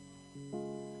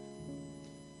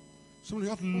 Sometimes you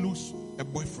have to lose a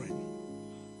boyfriend.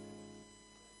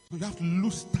 You have to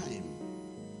lose time.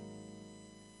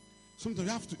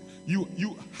 Sometimes you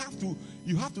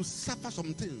have to suffer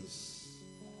some things.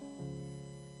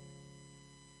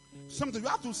 Sometimes you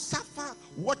have to suffer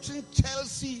watching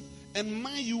Chelsea and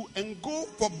Man U and go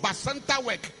for Basanta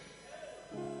work.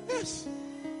 Yes.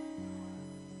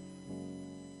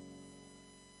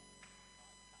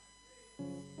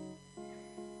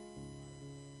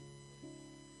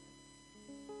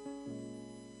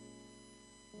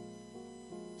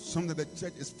 Sometimes the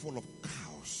church is full of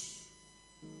cows.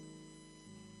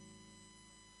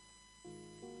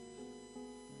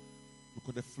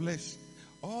 Because the flesh,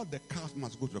 all the cows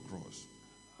must go to the cross.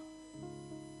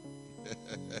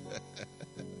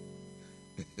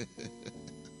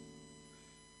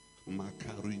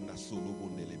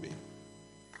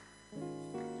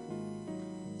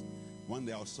 One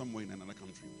day I was somewhere in another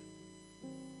country.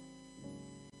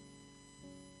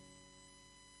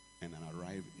 And I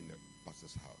arrived in the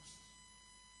pastor's house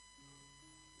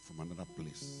from another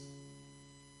place.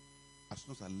 As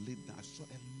soon as I laid down, I saw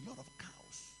a lot of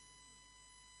cows.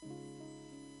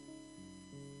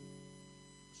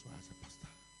 So I asked the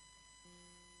pastor,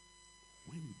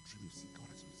 when you dream, you see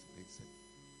cows? He said,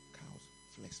 cows,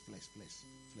 flesh.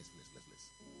 That's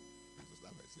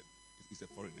what I said. It's a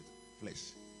foreign name.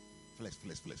 Flesh.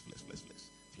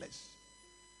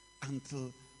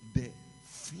 Until the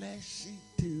fleshy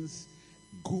things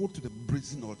go to the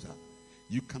brazen altar,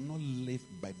 you cannot live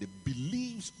by the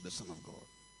beliefs of the Son of God.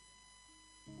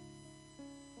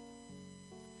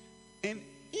 And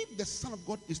if the Son of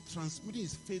God is transmitting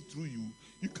his faith through you,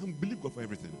 you can believe God for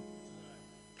everything.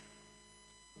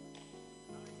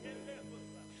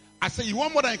 I say, you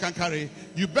want more than you can carry,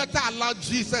 you better allow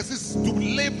Jesus to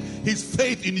live his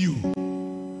faith in you.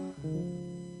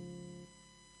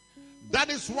 That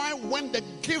is why when the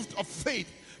gift of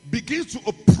faith begins to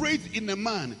operate in a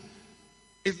man,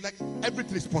 it's like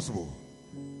everything is possible.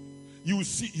 You will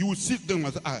see them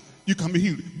as you can be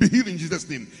healed in Jesus'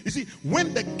 name. You see,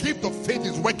 when the gift of faith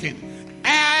is working,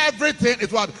 everything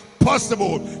is what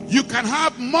possible. You can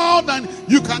have more than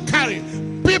you can carry.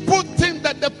 People think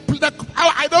that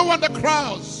I don't want the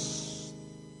crowds.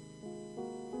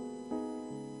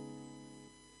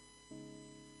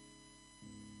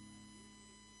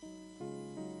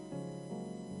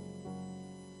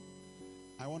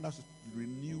 I want us to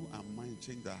renew our mind,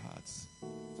 change our hearts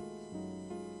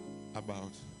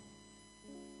about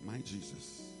my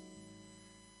Jesus,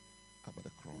 about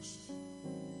the cross.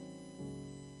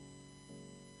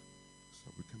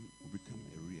 So we can become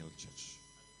a real church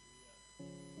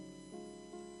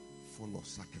full of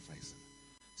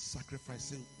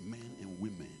sacrificing men and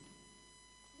women.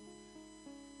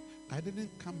 I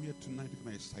didn't come here tonight to come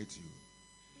and excite you,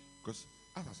 because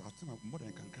as I was talking about more than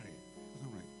I can carry.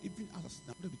 Right. Even as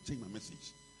I'm going to change my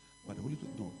message, but the Holy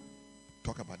Spirit, no,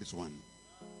 talk about this one.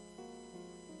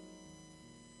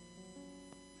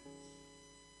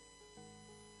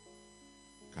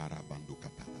 Karabandu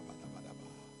katalabadabadaba,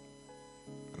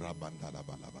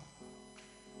 rabandalabalaba,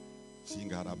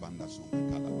 singarabanda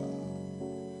sungatalaba,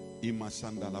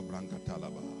 imasandala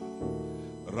brankatalaba,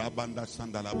 rabanda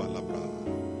sandalabalabra,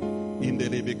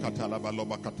 indelebe katalaba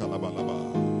loba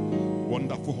katalabalaba.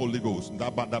 Wonderful Holy Ghost. I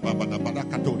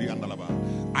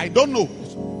don't know.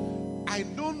 I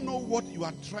don't know what you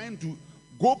are trying to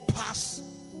go past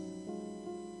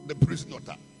the prison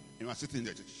altar You are sitting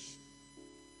there.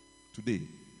 Today,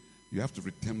 you have to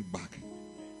return back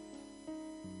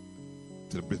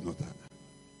to the business that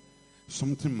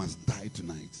something must die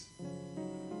tonight.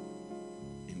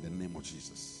 In the name of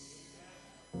Jesus.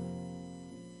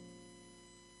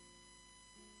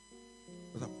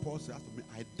 As Paul said to me,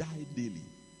 I die daily.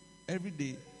 Every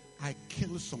day, I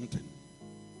kill something.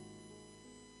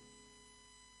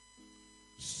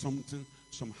 Some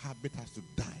habit has to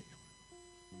die.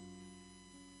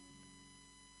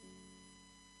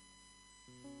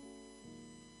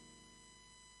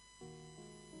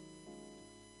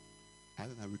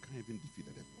 Either that we can't even defeat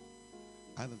the devil.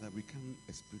 Either that we can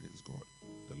experience God,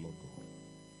 the Lord God.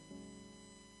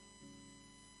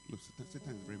 Look,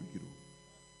 Satan is very wicked.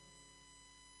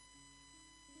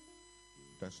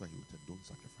 That's why he would say, don't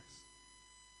sacrifice.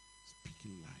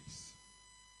 Speaking lies.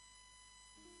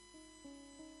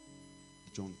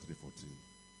 John 3:14.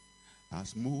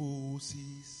 As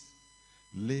Moses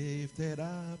lifted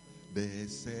up the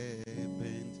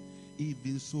serpent,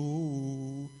 even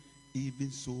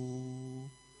so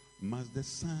must the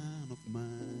Son of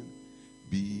Man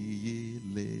be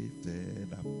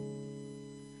lifted up,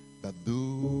 that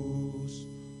those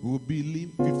who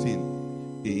believe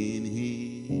 15 in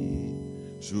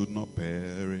him should not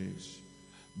perish,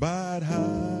 but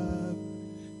have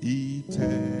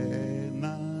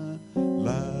eternal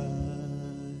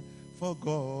life. For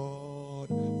God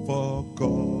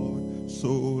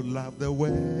so loved the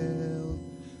world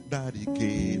that he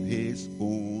gave his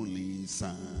only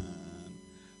Son,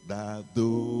 that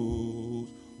those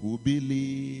who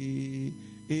believe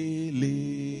in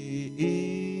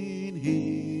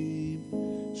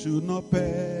him should not perish,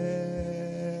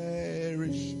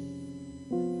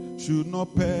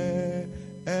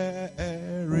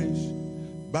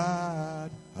 but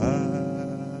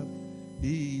have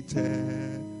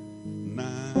eternal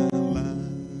life.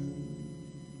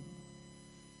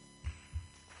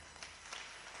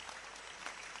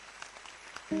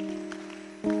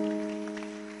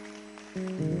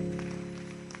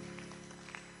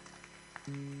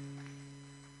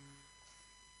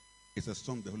 It's a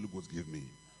song the Holy Ghost gave me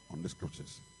on the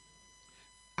scriptures.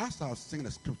 As I was singing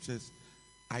the scriptures,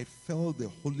 I felt the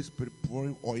Holy Spirit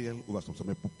pouring oil over some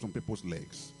people's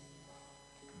legs.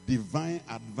 Divine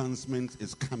advancement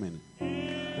is coming.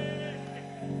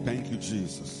 Thank you,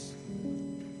 Jesus.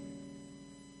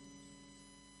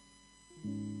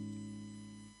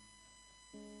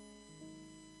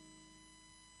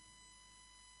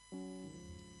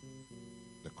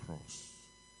 The cross.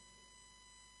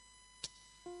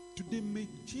 Today, may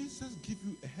Jesus give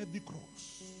you a heavy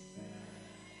cross.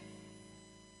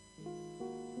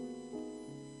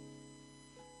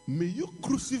 May you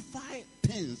crucify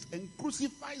things and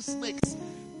crucify snakes,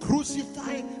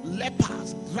 crucify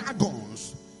lepers,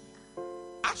 dragons.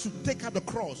 As you take up the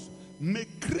cross, may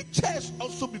creatures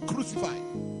also be crucified.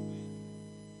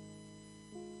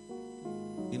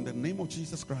 In the name of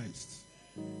Jesus Christ.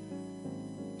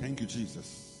 Thank you,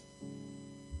 Jesus.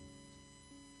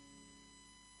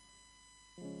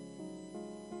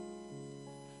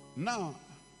 Now,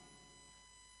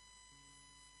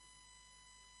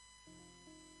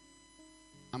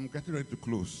 I'm getting ready to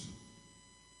close.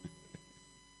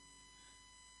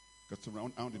 Because I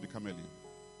wanted to come early.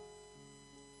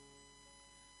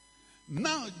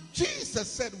 Now,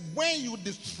 Jesus said, when you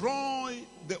destroy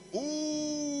the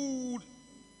old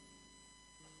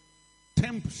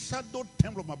shadow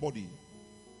temple of my body,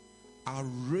 I'll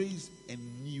raise a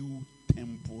new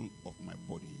temple of my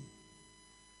body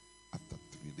after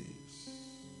 3 days.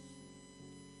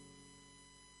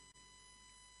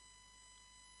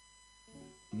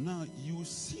 Now you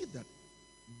see that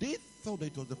they thought that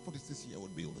it was a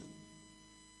 46-year-old building.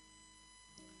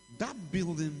 That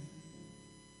building,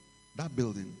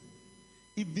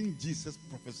 even Jesus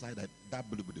prophesied that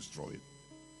building would be destroyed.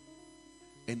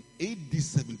 In AD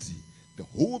 70, the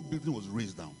whole building was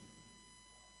raised down.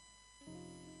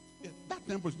 Yeah, that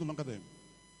temple is no longer there.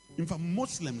 In fact,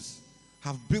 Muslims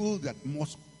have built that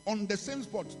mosque on the same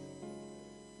spot.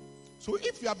 So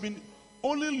if you have been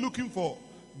only looking for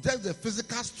just the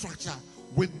physical structure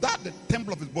without the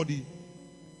temple of his body,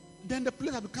 then the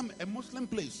place has become a Muslim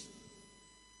place.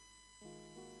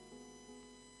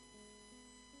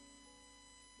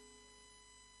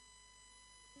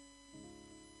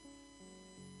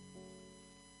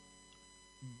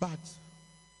 But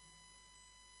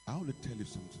I want to tell you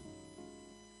something.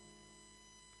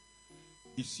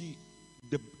 You see,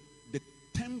 the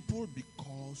temple,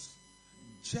 because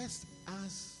just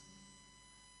as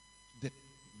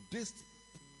this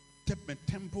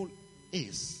temple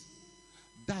is,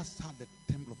 that's how the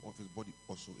temple of his body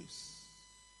also is.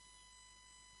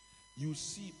 You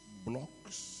see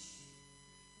blocks,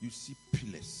 you see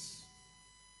pillars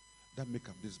that make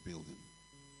up this building.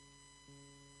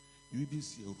 You even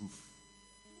see a roof.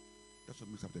 That's what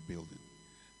makes up the building.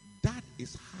 That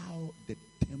is how the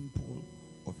temple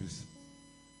of his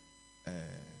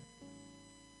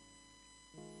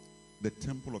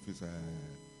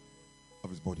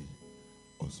body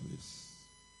also is.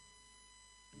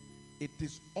 It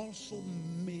is also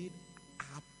made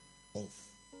up of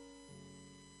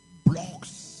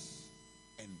blocks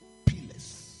and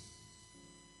pillars.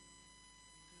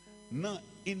 Now,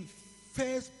 in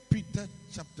 1 Peter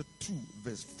chapter 2,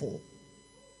 verse 4.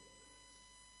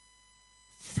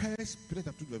 1 Peter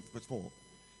chapter 2, verse 4.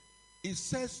 It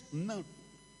says, now,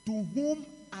 to whom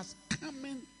as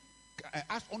coming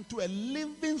as unto a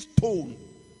living stone,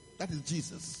 that is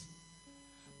Jesus,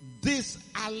 this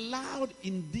allowed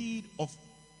indeed of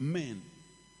men,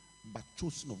 but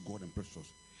chosen of God and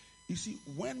precious. You see,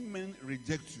 when men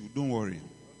reject you, don't worry.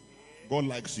 God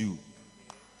likes you.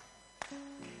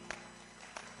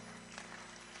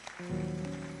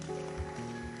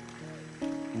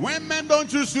 When men don't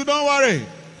choose you, don't worry.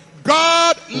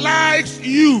 God likes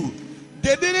you.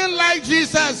 They didn't like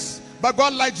Jesus, but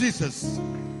God liked Jesus.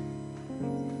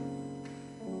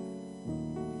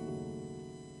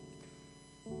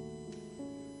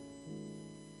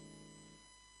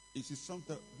 You see,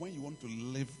 sometimes when you want to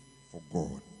live for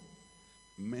God,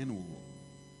 men will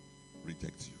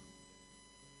reject you.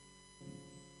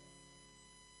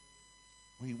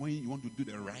 When you want to do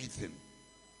the right thing,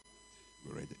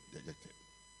 you're rejected.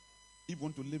 If you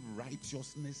want to live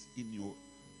righteousness in your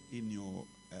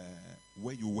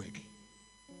where you work,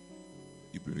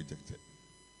 you'll be rejected.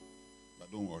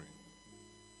 But don't worry.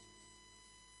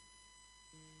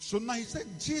 So now he said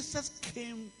Jesus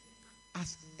came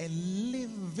as a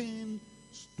living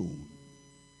stone.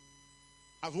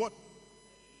 As what?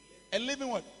 A living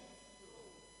what?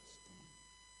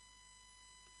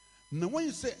 Now when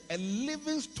you say a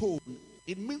living stone,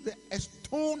 it means that a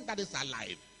stone that is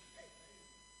alive.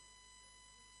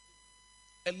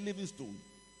 A living stone.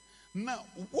 Now,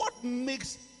 what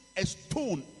makes a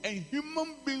stone, a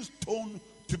human being stone,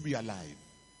 to be alive?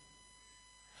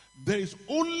 There is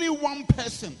only one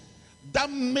person that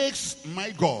makes, my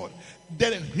God,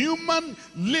 the human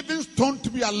living stone to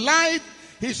be alive.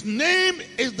 His name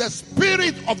is the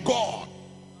Spirit of God.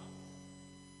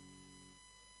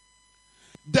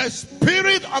 The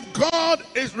Spirit of God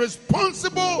is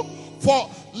responsible for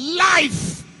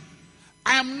life.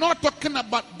 I am not talking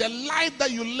about the life that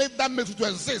you live that makes you to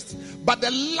exist, but the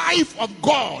life of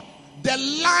God. The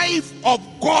life of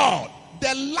God.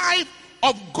 The life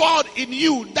of God in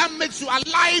you that makes you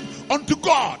alive unto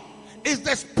God is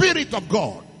the Spirit of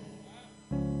God.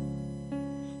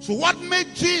 So what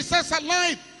made Jesus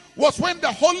alive was when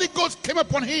the Holy Ghost came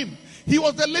upon him. He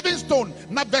was the living stone.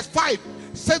 Now verse 5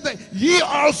 says that ye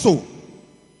also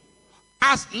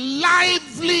as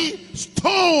lively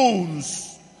stones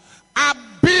are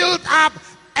built up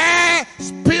a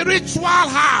spiritual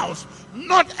house,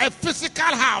 not a physical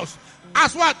house.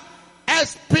 As what? A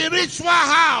spiritual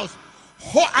house.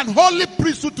 And holy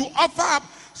priesthood to offer up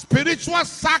spiritual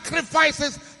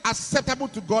sacrifices acceptable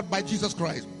to God by Jesus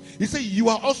Christ. He said, you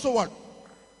are also what?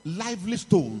 Lively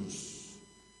stones.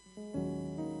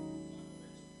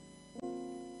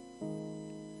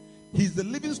 He's the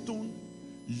living stone,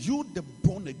 you the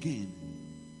born again.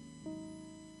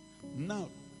 Now,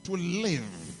 to live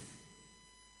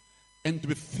and to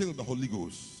be filled with the Holy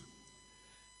Ghost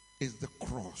is the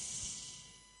cross.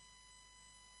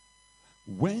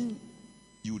 When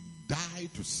you die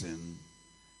to sin,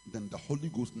 then the Holy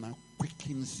Ghost now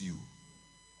quickens you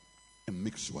and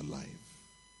makes you alive.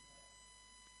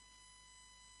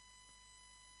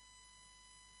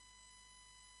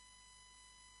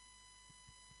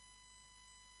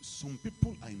 Some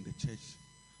people are in the church,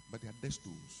 but they are dead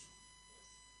stones.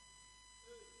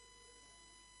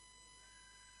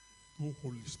 No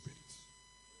Holy Spirit,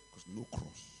 because no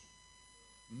cross,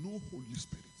 no Holy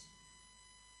Spirit,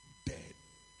 dead.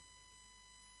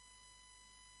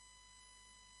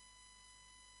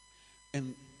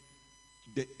 And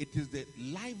it is the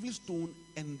lively stone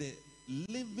and the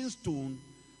living stone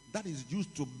that is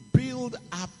used to build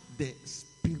up the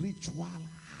spiritual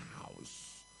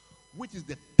house, which is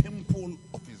the temple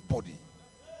of his body.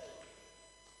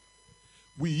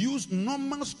 We use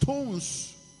normal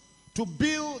stones to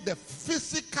build the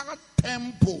physical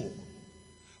temple,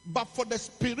 but for the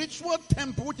spiritual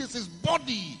temple, which is his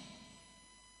body.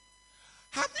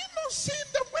 Have you not seen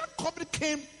that when COVID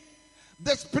came,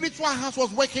 the spiritual house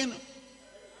was working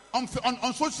on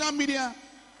social media?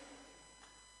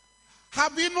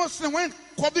 Have you not seen when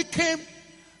COVID came,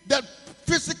 the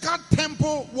physical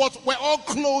temple were all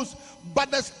closed,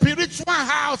 but the spiritual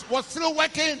house was still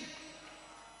working.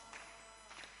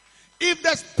 If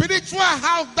the spiritual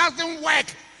house doesn't work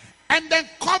and then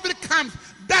COVID comes,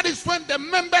 that is when the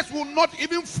members will not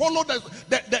even follow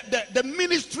the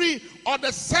ministry or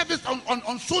the service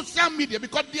on social media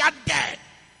because they are there.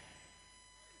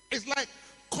 It's like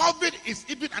COVID is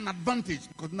even an advantage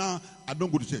because now I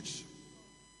don't go to church.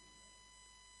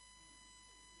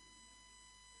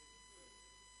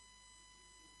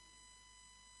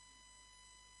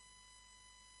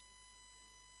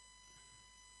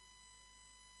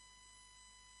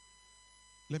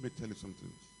 Let me tell you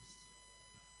something.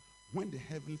 When the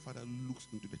Heavenly Father looks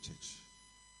into the church,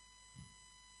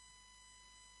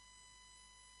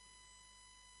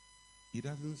 He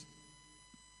doesn't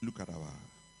look at our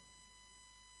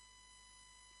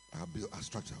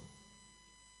structure.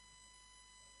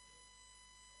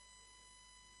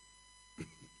 He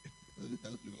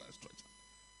doesn't look at our structure.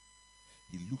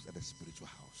 He looks at the spiritual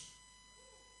house.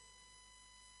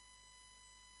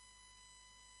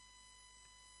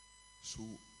 So,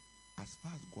 as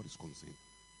far as God is concerned,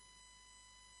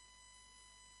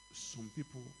 some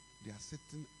people, they are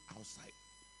sitting outside,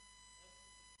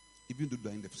 even though they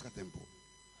are in the physical temple,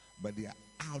 but they are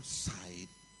outside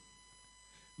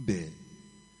the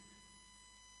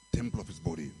temple of his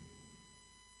body.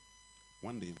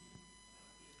 One day,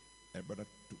 a brother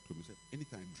told me, said,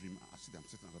 anytime I dream, I see them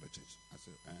sitting outside the church. I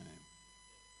said,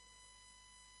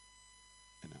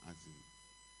 and I asked him,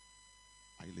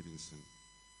 are you living in sin?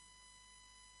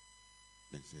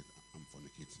 Then he said, I'm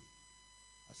fornicating.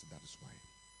 I said, that is why.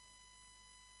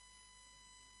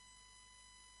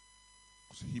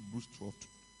 Because Hebrews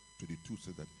 12:22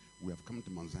 says that we have come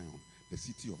to Mount Zion, the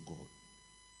city of God,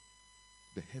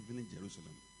 the heavenly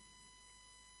Jerusalem,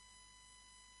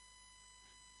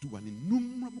 to an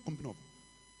innumerable company of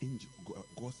angels,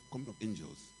 God's company of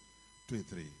angels.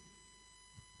 23.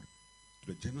 To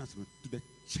the general assembly, to the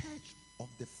church of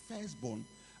the firstborn,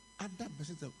 other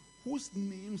verses whose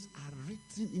names are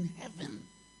written in heaven.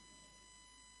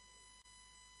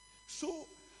 So,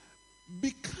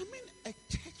 becoming a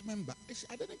church member,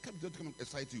 I didn't come to come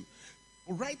excite you.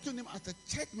 Write your name as a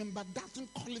church member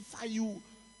doesn't qualify you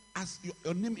as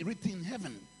your name written in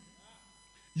heaven.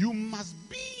 You must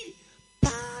be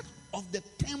part of the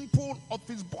temple of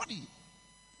his body.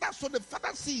 That's what the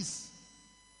Father sees.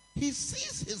 He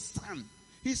sees his son.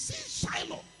 He sees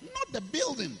Shiloh, not the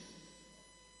building.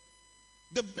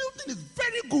 The building is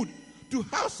very good to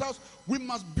house us. We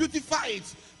must beautify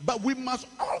it, but we must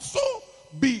also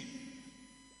be,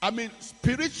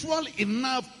 spiritual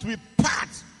enough to be part.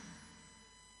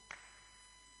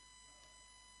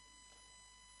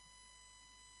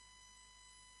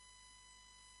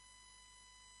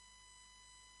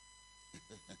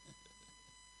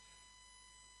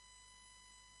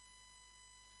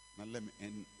 Now let me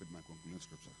end with my concluding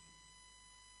scripture.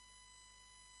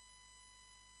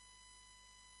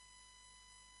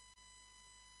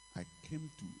 I came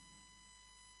to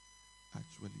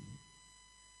actually,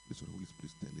 this is what the Holy Spirit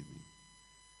is telling me.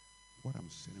 What I'm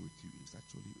sharing with you is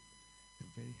actually a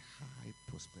very high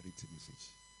prosperity message.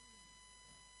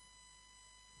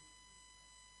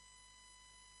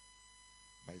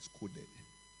 But it's coded.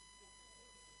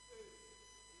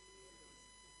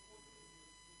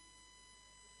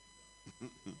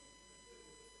 It's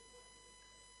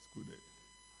coded.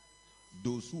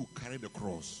 Those who carry the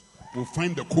cross will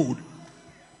find the code.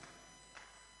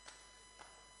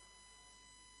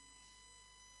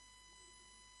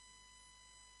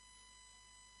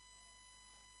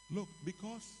 Look,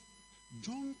 because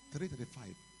John 3:35,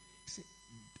 he said,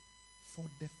 for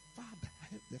the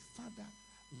Father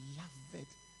loved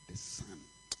the Son.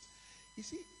 You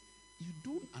see, you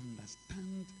don't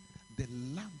understand the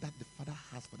love that the Father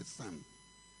has for the Son,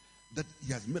 that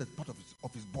he has made as part of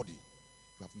his body.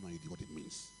 You have no idea what it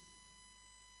means.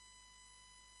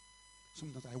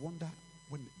 Sometimes I wonder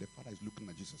when the Father is looking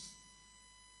at Jesus,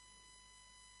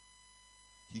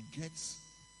 he gets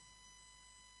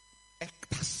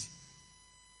ecstasy.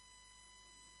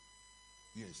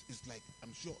 Yes, it's like,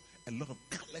 I'm sure, a lot of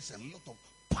colors and a lot of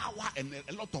power and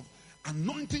a lot of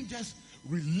anointing just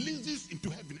releases into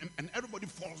heaven, and everybody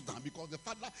falls down because the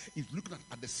Father is looking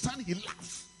at the Son he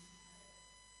loves.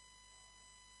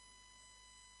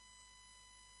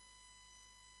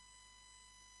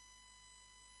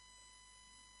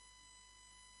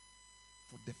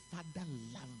 For the Father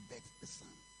loved the Son,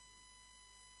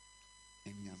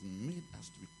 and he has made us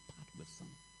to be part of the Son.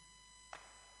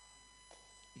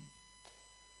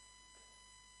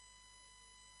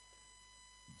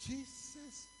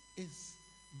 Jesus is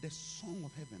the Son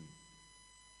of Heaven.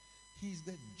 He's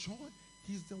the joy.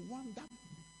 He's the one that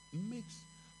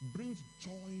brings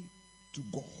joy to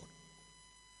God.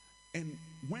 And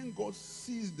when God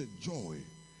sees the joy,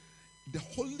 the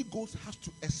Holy Ghost has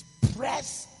to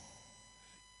express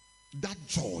that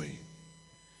joy.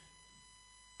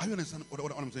 Are you understand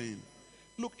what I'm saying?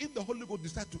 Look, if the Holy Ghost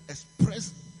decides to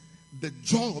express the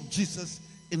joy of Jesus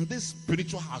in this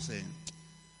spiritual house,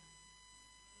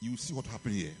 you see what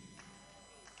happened here.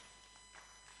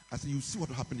 I said, you see what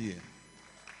happened here.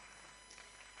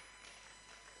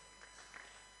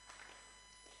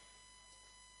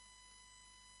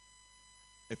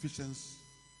 Ephesians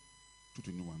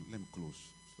 2:21. Let me close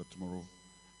so that tomorrow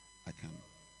I can.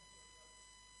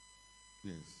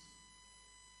 Yes.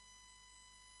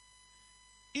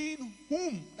 In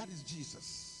whom, that is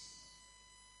Jesus,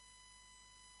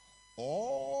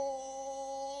 all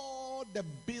the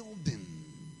building,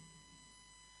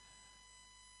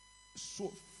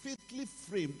 so fitly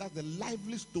framed, that the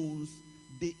lively stones,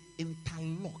 they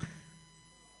interlock.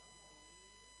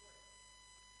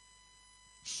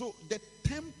 So the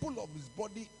temple of his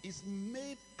body is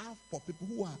made up for people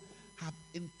who have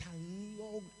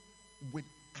interlocked with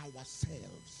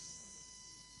ourselves.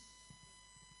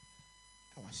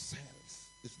 Ourselves.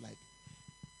 It's like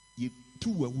you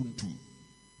two were one two.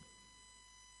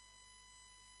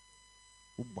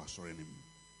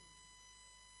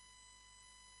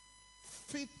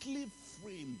 Fitly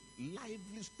framed,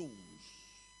 lively stones.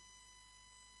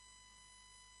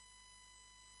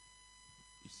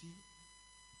 You see,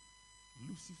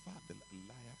 Lucifer, the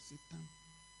liar, Satan,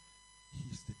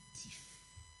 he's the thief,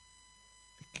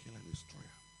 the killer,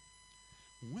 destroyer.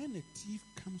 When a thief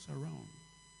comes around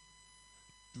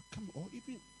to come, or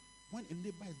even when a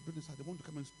neighbor is building something, they want to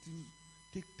come and steal,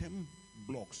 take 10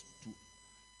 blocks to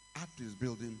add to his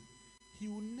building, he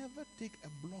will never take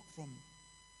a block from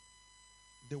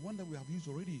the one that we have used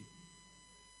already.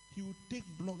 He will take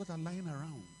blocks that are lying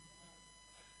around.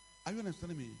 Are you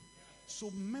understanding me? So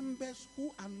members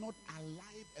who are not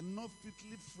alive and not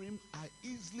fitly framed are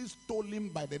easily stolen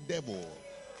by the devil.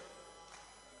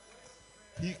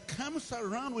 He comes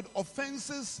around with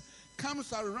offenses,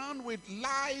 comes around with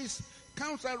lies,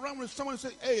 comes around with someone who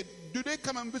says, hey, do they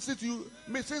come and visit you?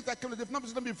 Since I came, they've not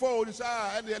visited them before. They say,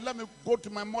 let me go to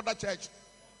my mother church.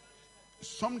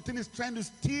 Something is trying to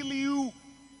steal you.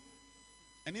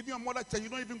 And if your mother church, you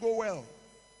don't even go well.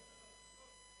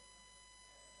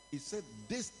 He said,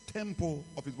 this temple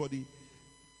of his body,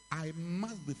 I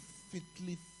must be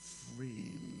fitly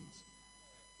framed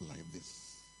like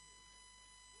this.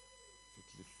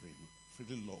 Fitly framed,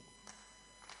 fitly locked.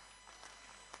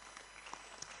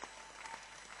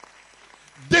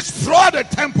 Destroy the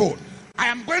temple. I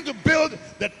am going to build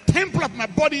the temple of my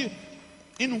body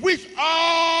in which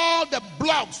all the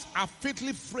blocks are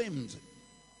fitly framed.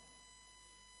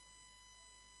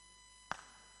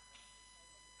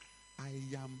 I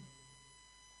am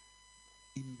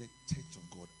in the church of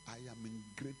God. I am in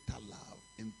greater love,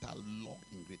 interlocked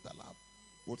in greater love.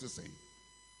 What's it saying?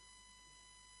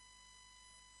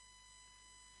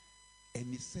 And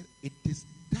he said, it is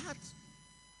that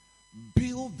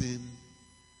building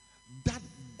that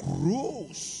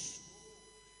grows.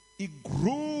 It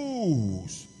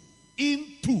grows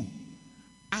into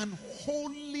an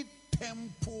holy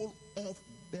temple of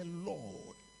the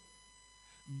Lord.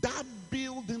 That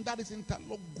building that is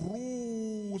interlocked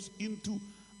grows into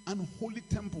an holy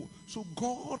temple. So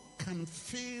God can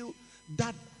fill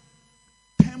that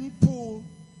temple,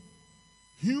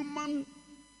 human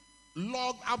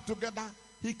locked up together.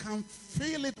 He can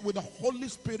fill it with the Holy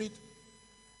Spirit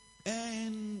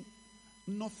and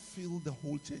not fill the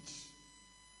whole church.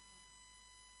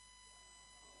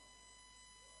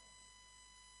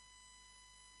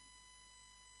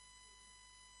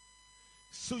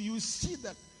 So you see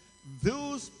that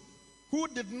those who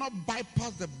did not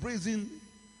bypass the brazen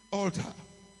altar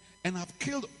and have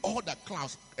killed all the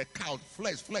cows,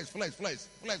 flesh.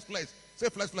 Say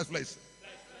flesh.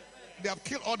 They have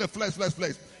killed all the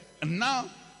flesh. And now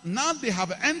they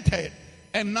have entered,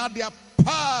 and now they are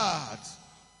part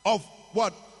of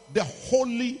what? The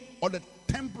holy, or the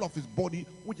temple of his body,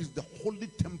 which is the holy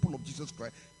temple of Jesus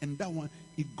Christ. And that one,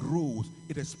 it grows,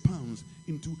 it expands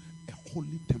into a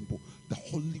holy temple. The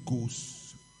Holy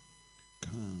Ghost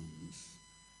comes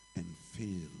and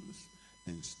fills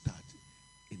and starts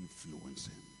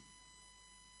influencing.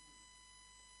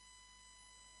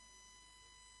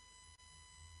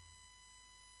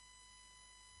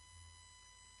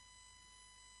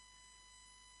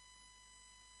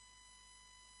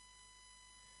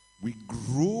 We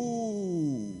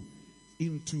grow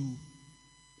into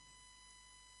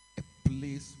a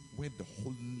place where the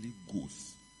Holy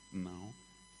Ghost now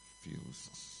fills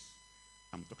us.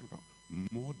 I'm talking about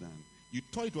more than. You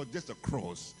thought it was just a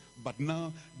cross, but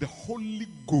now the Holy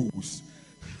Ghost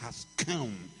has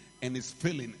come and is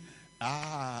filling.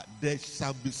 There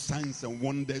shall be signs and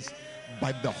wonders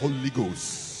by the Holy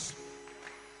Ghost.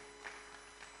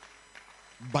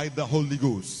 By the Holy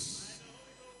Ghost.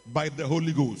 By the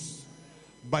Holy Ghost.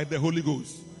 By the Holy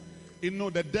Ghost. You know,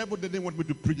 the devil didn't want me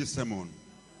to preach a sermon.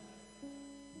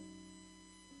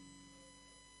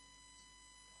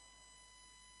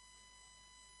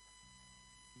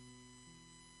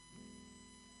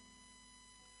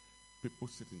 People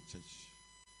sit in church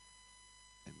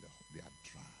and they are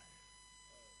dry.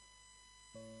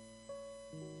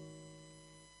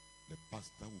 The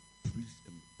pastor will preach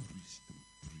and preach and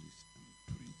preach and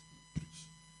preach and preach,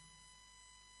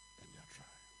 and they are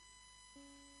dry.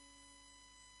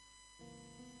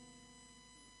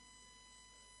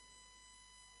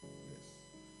 Yes.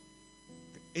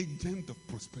 The agent of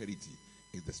prosperity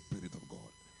is the Spirit of God.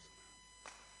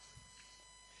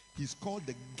 He's called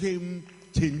the game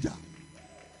changer.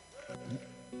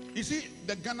 You see,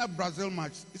 the Ghana-Brazil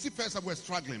match, you see, first up we're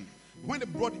struggling. When they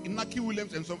brought Inaki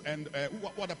Williams and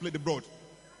what I played, they brought?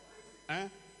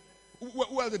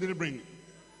 Who else did they bring?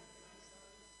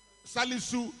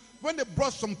 Salisu. When they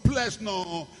brought some players,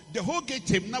 no, the whole game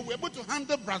team, now we're able to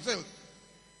handle Brazil.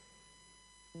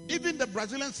 Even the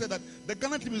Brazilians said that the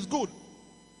Ghana team is good.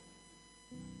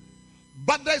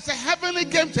 But there's a heavenly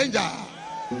game changer.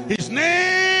 His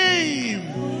name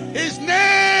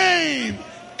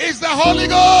is the Holy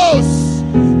Ghost.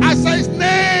 I say his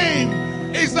name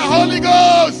is the Holy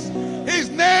Ghost. His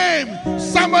name,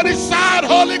 somebody shout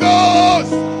Holy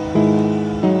Ghost.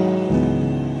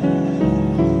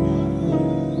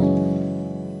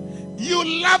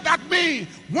 You laughed at me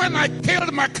when I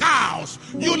killed my cows.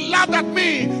 You laughed at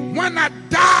me when I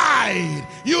died.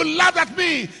 You laughed at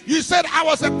me. You said I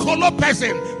was a color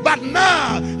person. But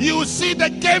now you see the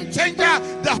game changer,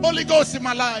 the Holy Ghost in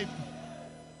my life.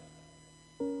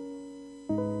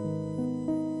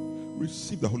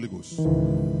 Receive the Holy Ghost.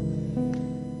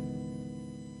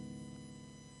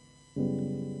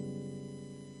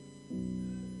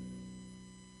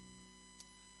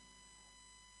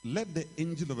 Let the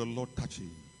angel of the Lord touch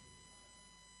him.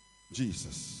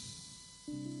 Jesus.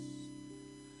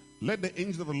 Let the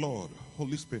angel of the Lord,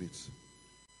 Holy Spirit,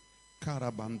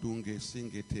 Karabandunge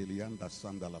Singetelianda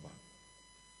Sandalaba.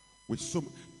 With some,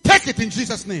 take it in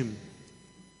Jesus' name.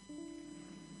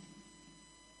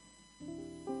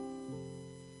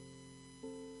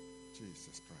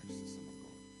 Jesus Christ, the Son of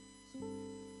God.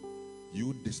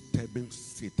 You disturbing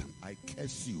Satan, I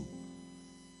curse you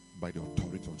by the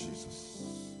authority of Jesus.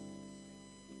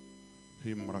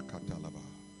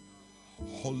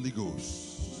 Holy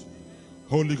Ghost,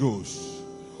 Holy Ghost,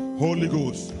 Holy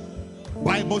Ghost.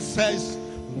 Bible says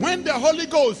when the Holy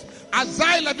Ghost,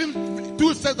 Isaiah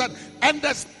 11:2 says that, and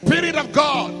the Spirit of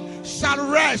God shall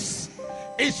rest.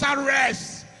 It shall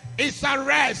rest. It shall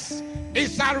rest. It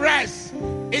shall rest.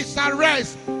 It shall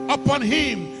rest upon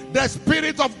him. The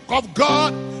Spirit of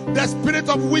God, the Spirit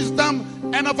of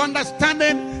wisdom and of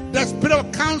understanding, the Spirit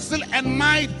of counsel and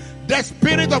might, the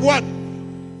Spirit of what?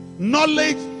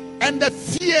 Knowledge and the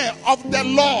fear of the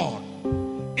Lord.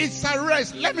 It shall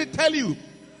rest. Let me tell you,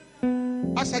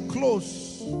 as I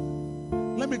close,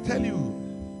 let me tell you,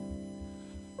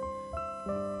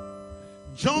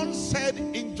 John said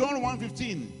in John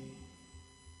 1:15,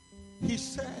 he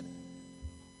said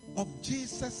of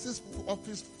Jesus' of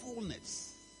his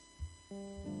fullness,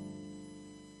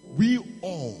 we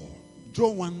all,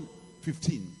 John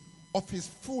 1:15, of his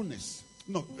fullness,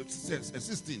 no, it says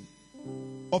 16,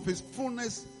 of his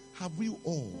fullness have we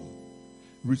all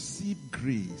received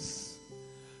grace.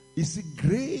 You see,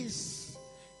 grace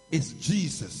is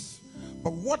Jesus.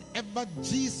 But whatever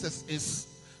Jesus is,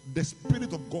 the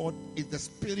Spirit of God is the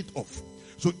Spirit of.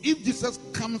 So if Jesus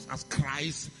comes as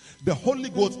Christ, the Holy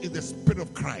Ghost is the Spirit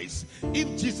of Christ. If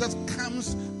Jesus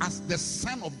comes as the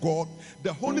Son of God,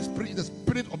 the Holy Spirit is the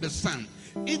Spirit of the Son.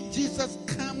 If Jesus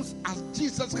comes as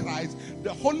Jesus Christ,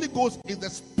 the Holy Ghost is the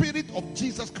Spirit of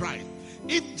Jesus Christ.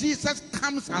 If Jesus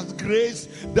comes as grace,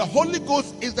 the Holy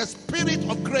Ghost is the Spirit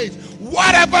of grace.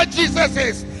 Whatever Jesus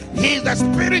is, he is the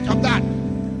Spirit of that.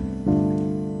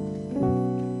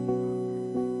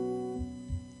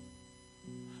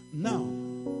 Now,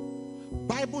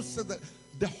 Bible says that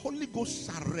the Holy Ghost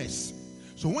shall rest.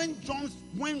 So when John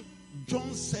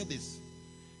said this,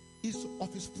 is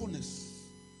of his fullness.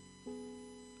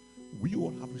 We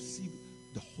all have received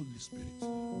the Holy Spirit.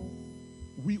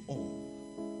 We all.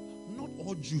 Not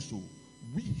all Jews, so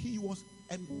he was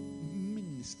a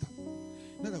minister.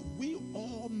 Now that we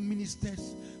all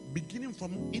ministers, beginning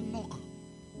from Enoch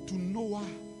to Noah,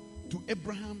 to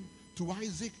Abraham, to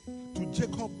Isaac, to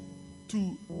Jacob,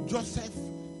 to Joseph,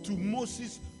 to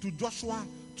Moses, to Joshua,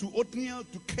 to Othniel,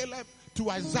 to Caleb, to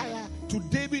Isaiah, to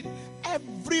David,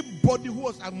 everybody who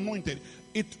was anointed,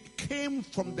 it came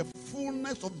from the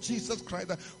fullness of Jesus Christ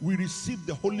that we received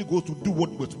the Holy Ghost to do what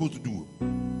we're supposed to do.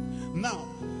 Now,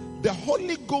 the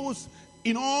Holy Ghost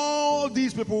in all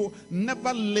these people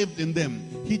never lived in them.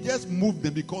 He just moved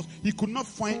them because he could not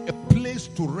find a place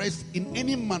to rest in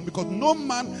any man, because no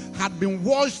man had been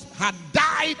washed, had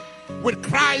died with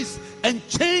Christ and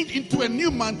changed into a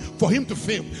new man for him to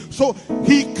fail. So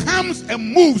he comes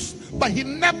and moves, but he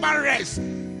never rests.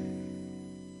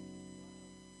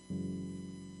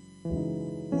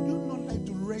 Would you not like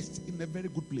to rest in a very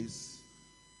good place?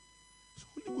 So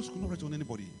Holy Ghost could not rest on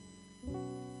anybody.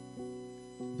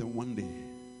 Then one day,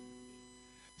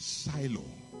 Shiloh,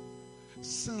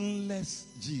 sinless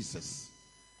Jesus,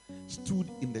 stood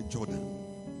in the Jordan,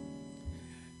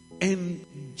 and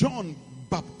John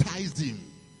baptized him.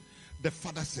 The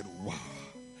father said, wow.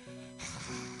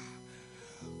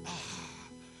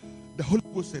 The Holy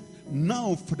Ghost said,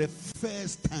 now for the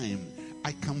first time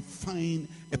I can find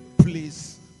a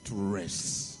place to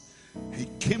rest. He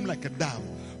came like a dove,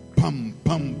 pum,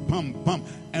 pum, pum, pum,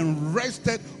 and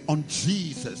rested on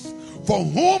Jesus. For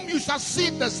whom you shall see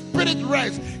the Spirit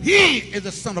rest, he is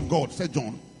the Son of God, said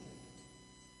John.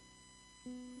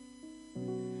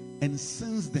 And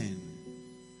since then,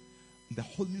 the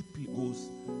Holy Ghost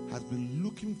has been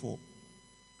looking for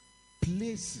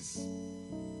places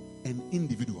and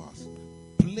individuals,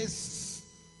 places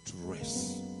to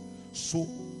rest. So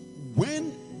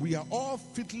when we are all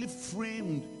fitly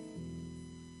framed,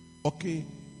 okay,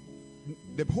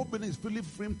 the whole building is fitly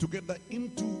framed together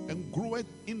into and groweth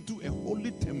into a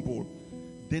holy temple,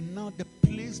 then now the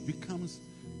place becomes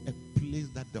a place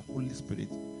that the Holy Spirit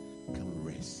can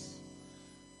rest.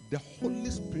 The Holy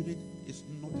Spirit is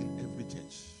not in every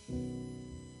church.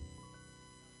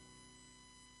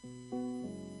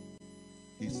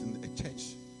 He's in a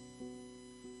church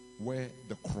where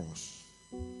the cross,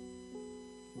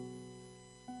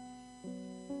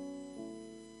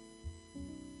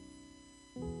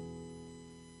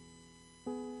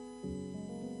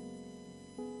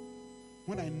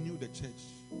 when I knew the church,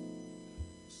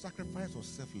 sacrifice was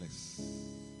selfless.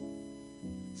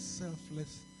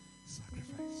 Selfless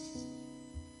sacrifice.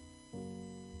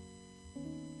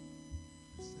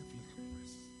 Selfless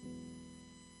sacrifice.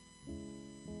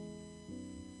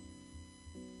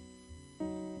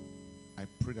 I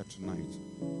pray that tonight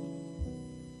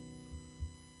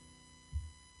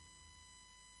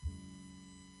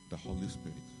the Holy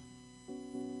Spirit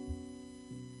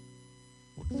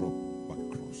will drop by the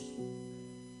cross.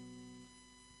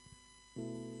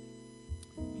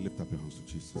 Lift up your hands to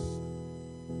Jesus.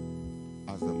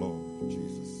 Ask the Lord,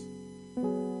 Jesus,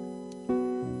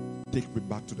 take me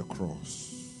back to the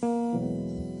cross.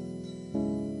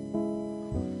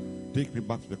 Take me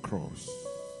back to the cross.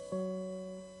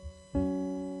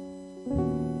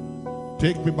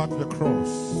 Take me back to the cross.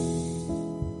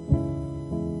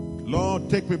 Lord,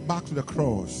 take me back to the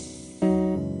cross.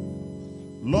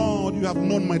 Lord, you have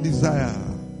known my desire.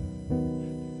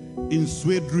 In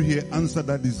Swedru here, answer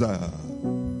that desire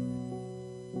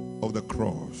of the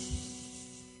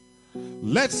cross.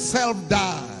 Let self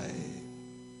die.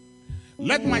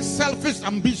 Let my selfish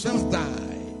ambitions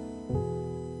die.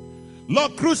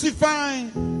 Lord, crucify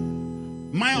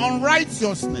my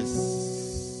unrighteousness.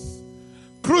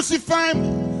 Crucify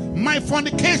my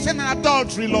fornication and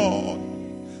adultery, Lord.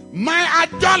 My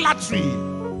idolatry.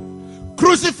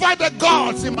 Crucify the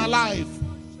gods in my life.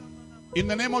 In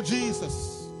the name of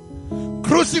Jesus.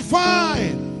 Crucify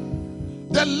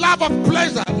the love of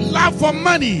pleasure, love for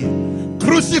money.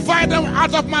 Crucify them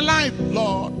out of my life,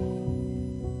 Lord.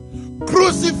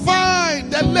 Crucify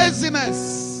the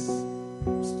laziness.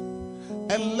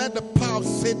 And let the power of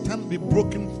Satan be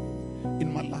broken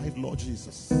in my life, Lord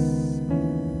Jesus.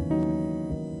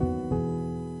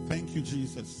 Thank you,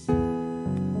 Jesus.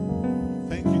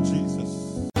 Thank you,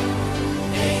 Jesus.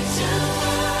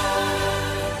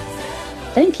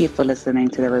 Thank you for listening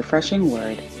to the Refreshing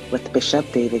Word with Bishop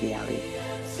David Yali.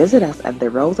 Visit us at the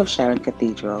Rose of Sharon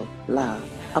Cathedral, La,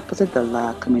 opposite the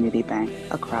La Community Bank,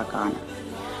 Accra, Ghana.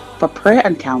 For prayer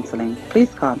and counseling,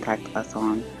 please contact us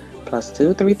on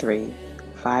 +233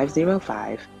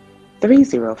 505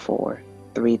 304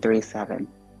 337.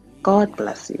 God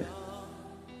bless you.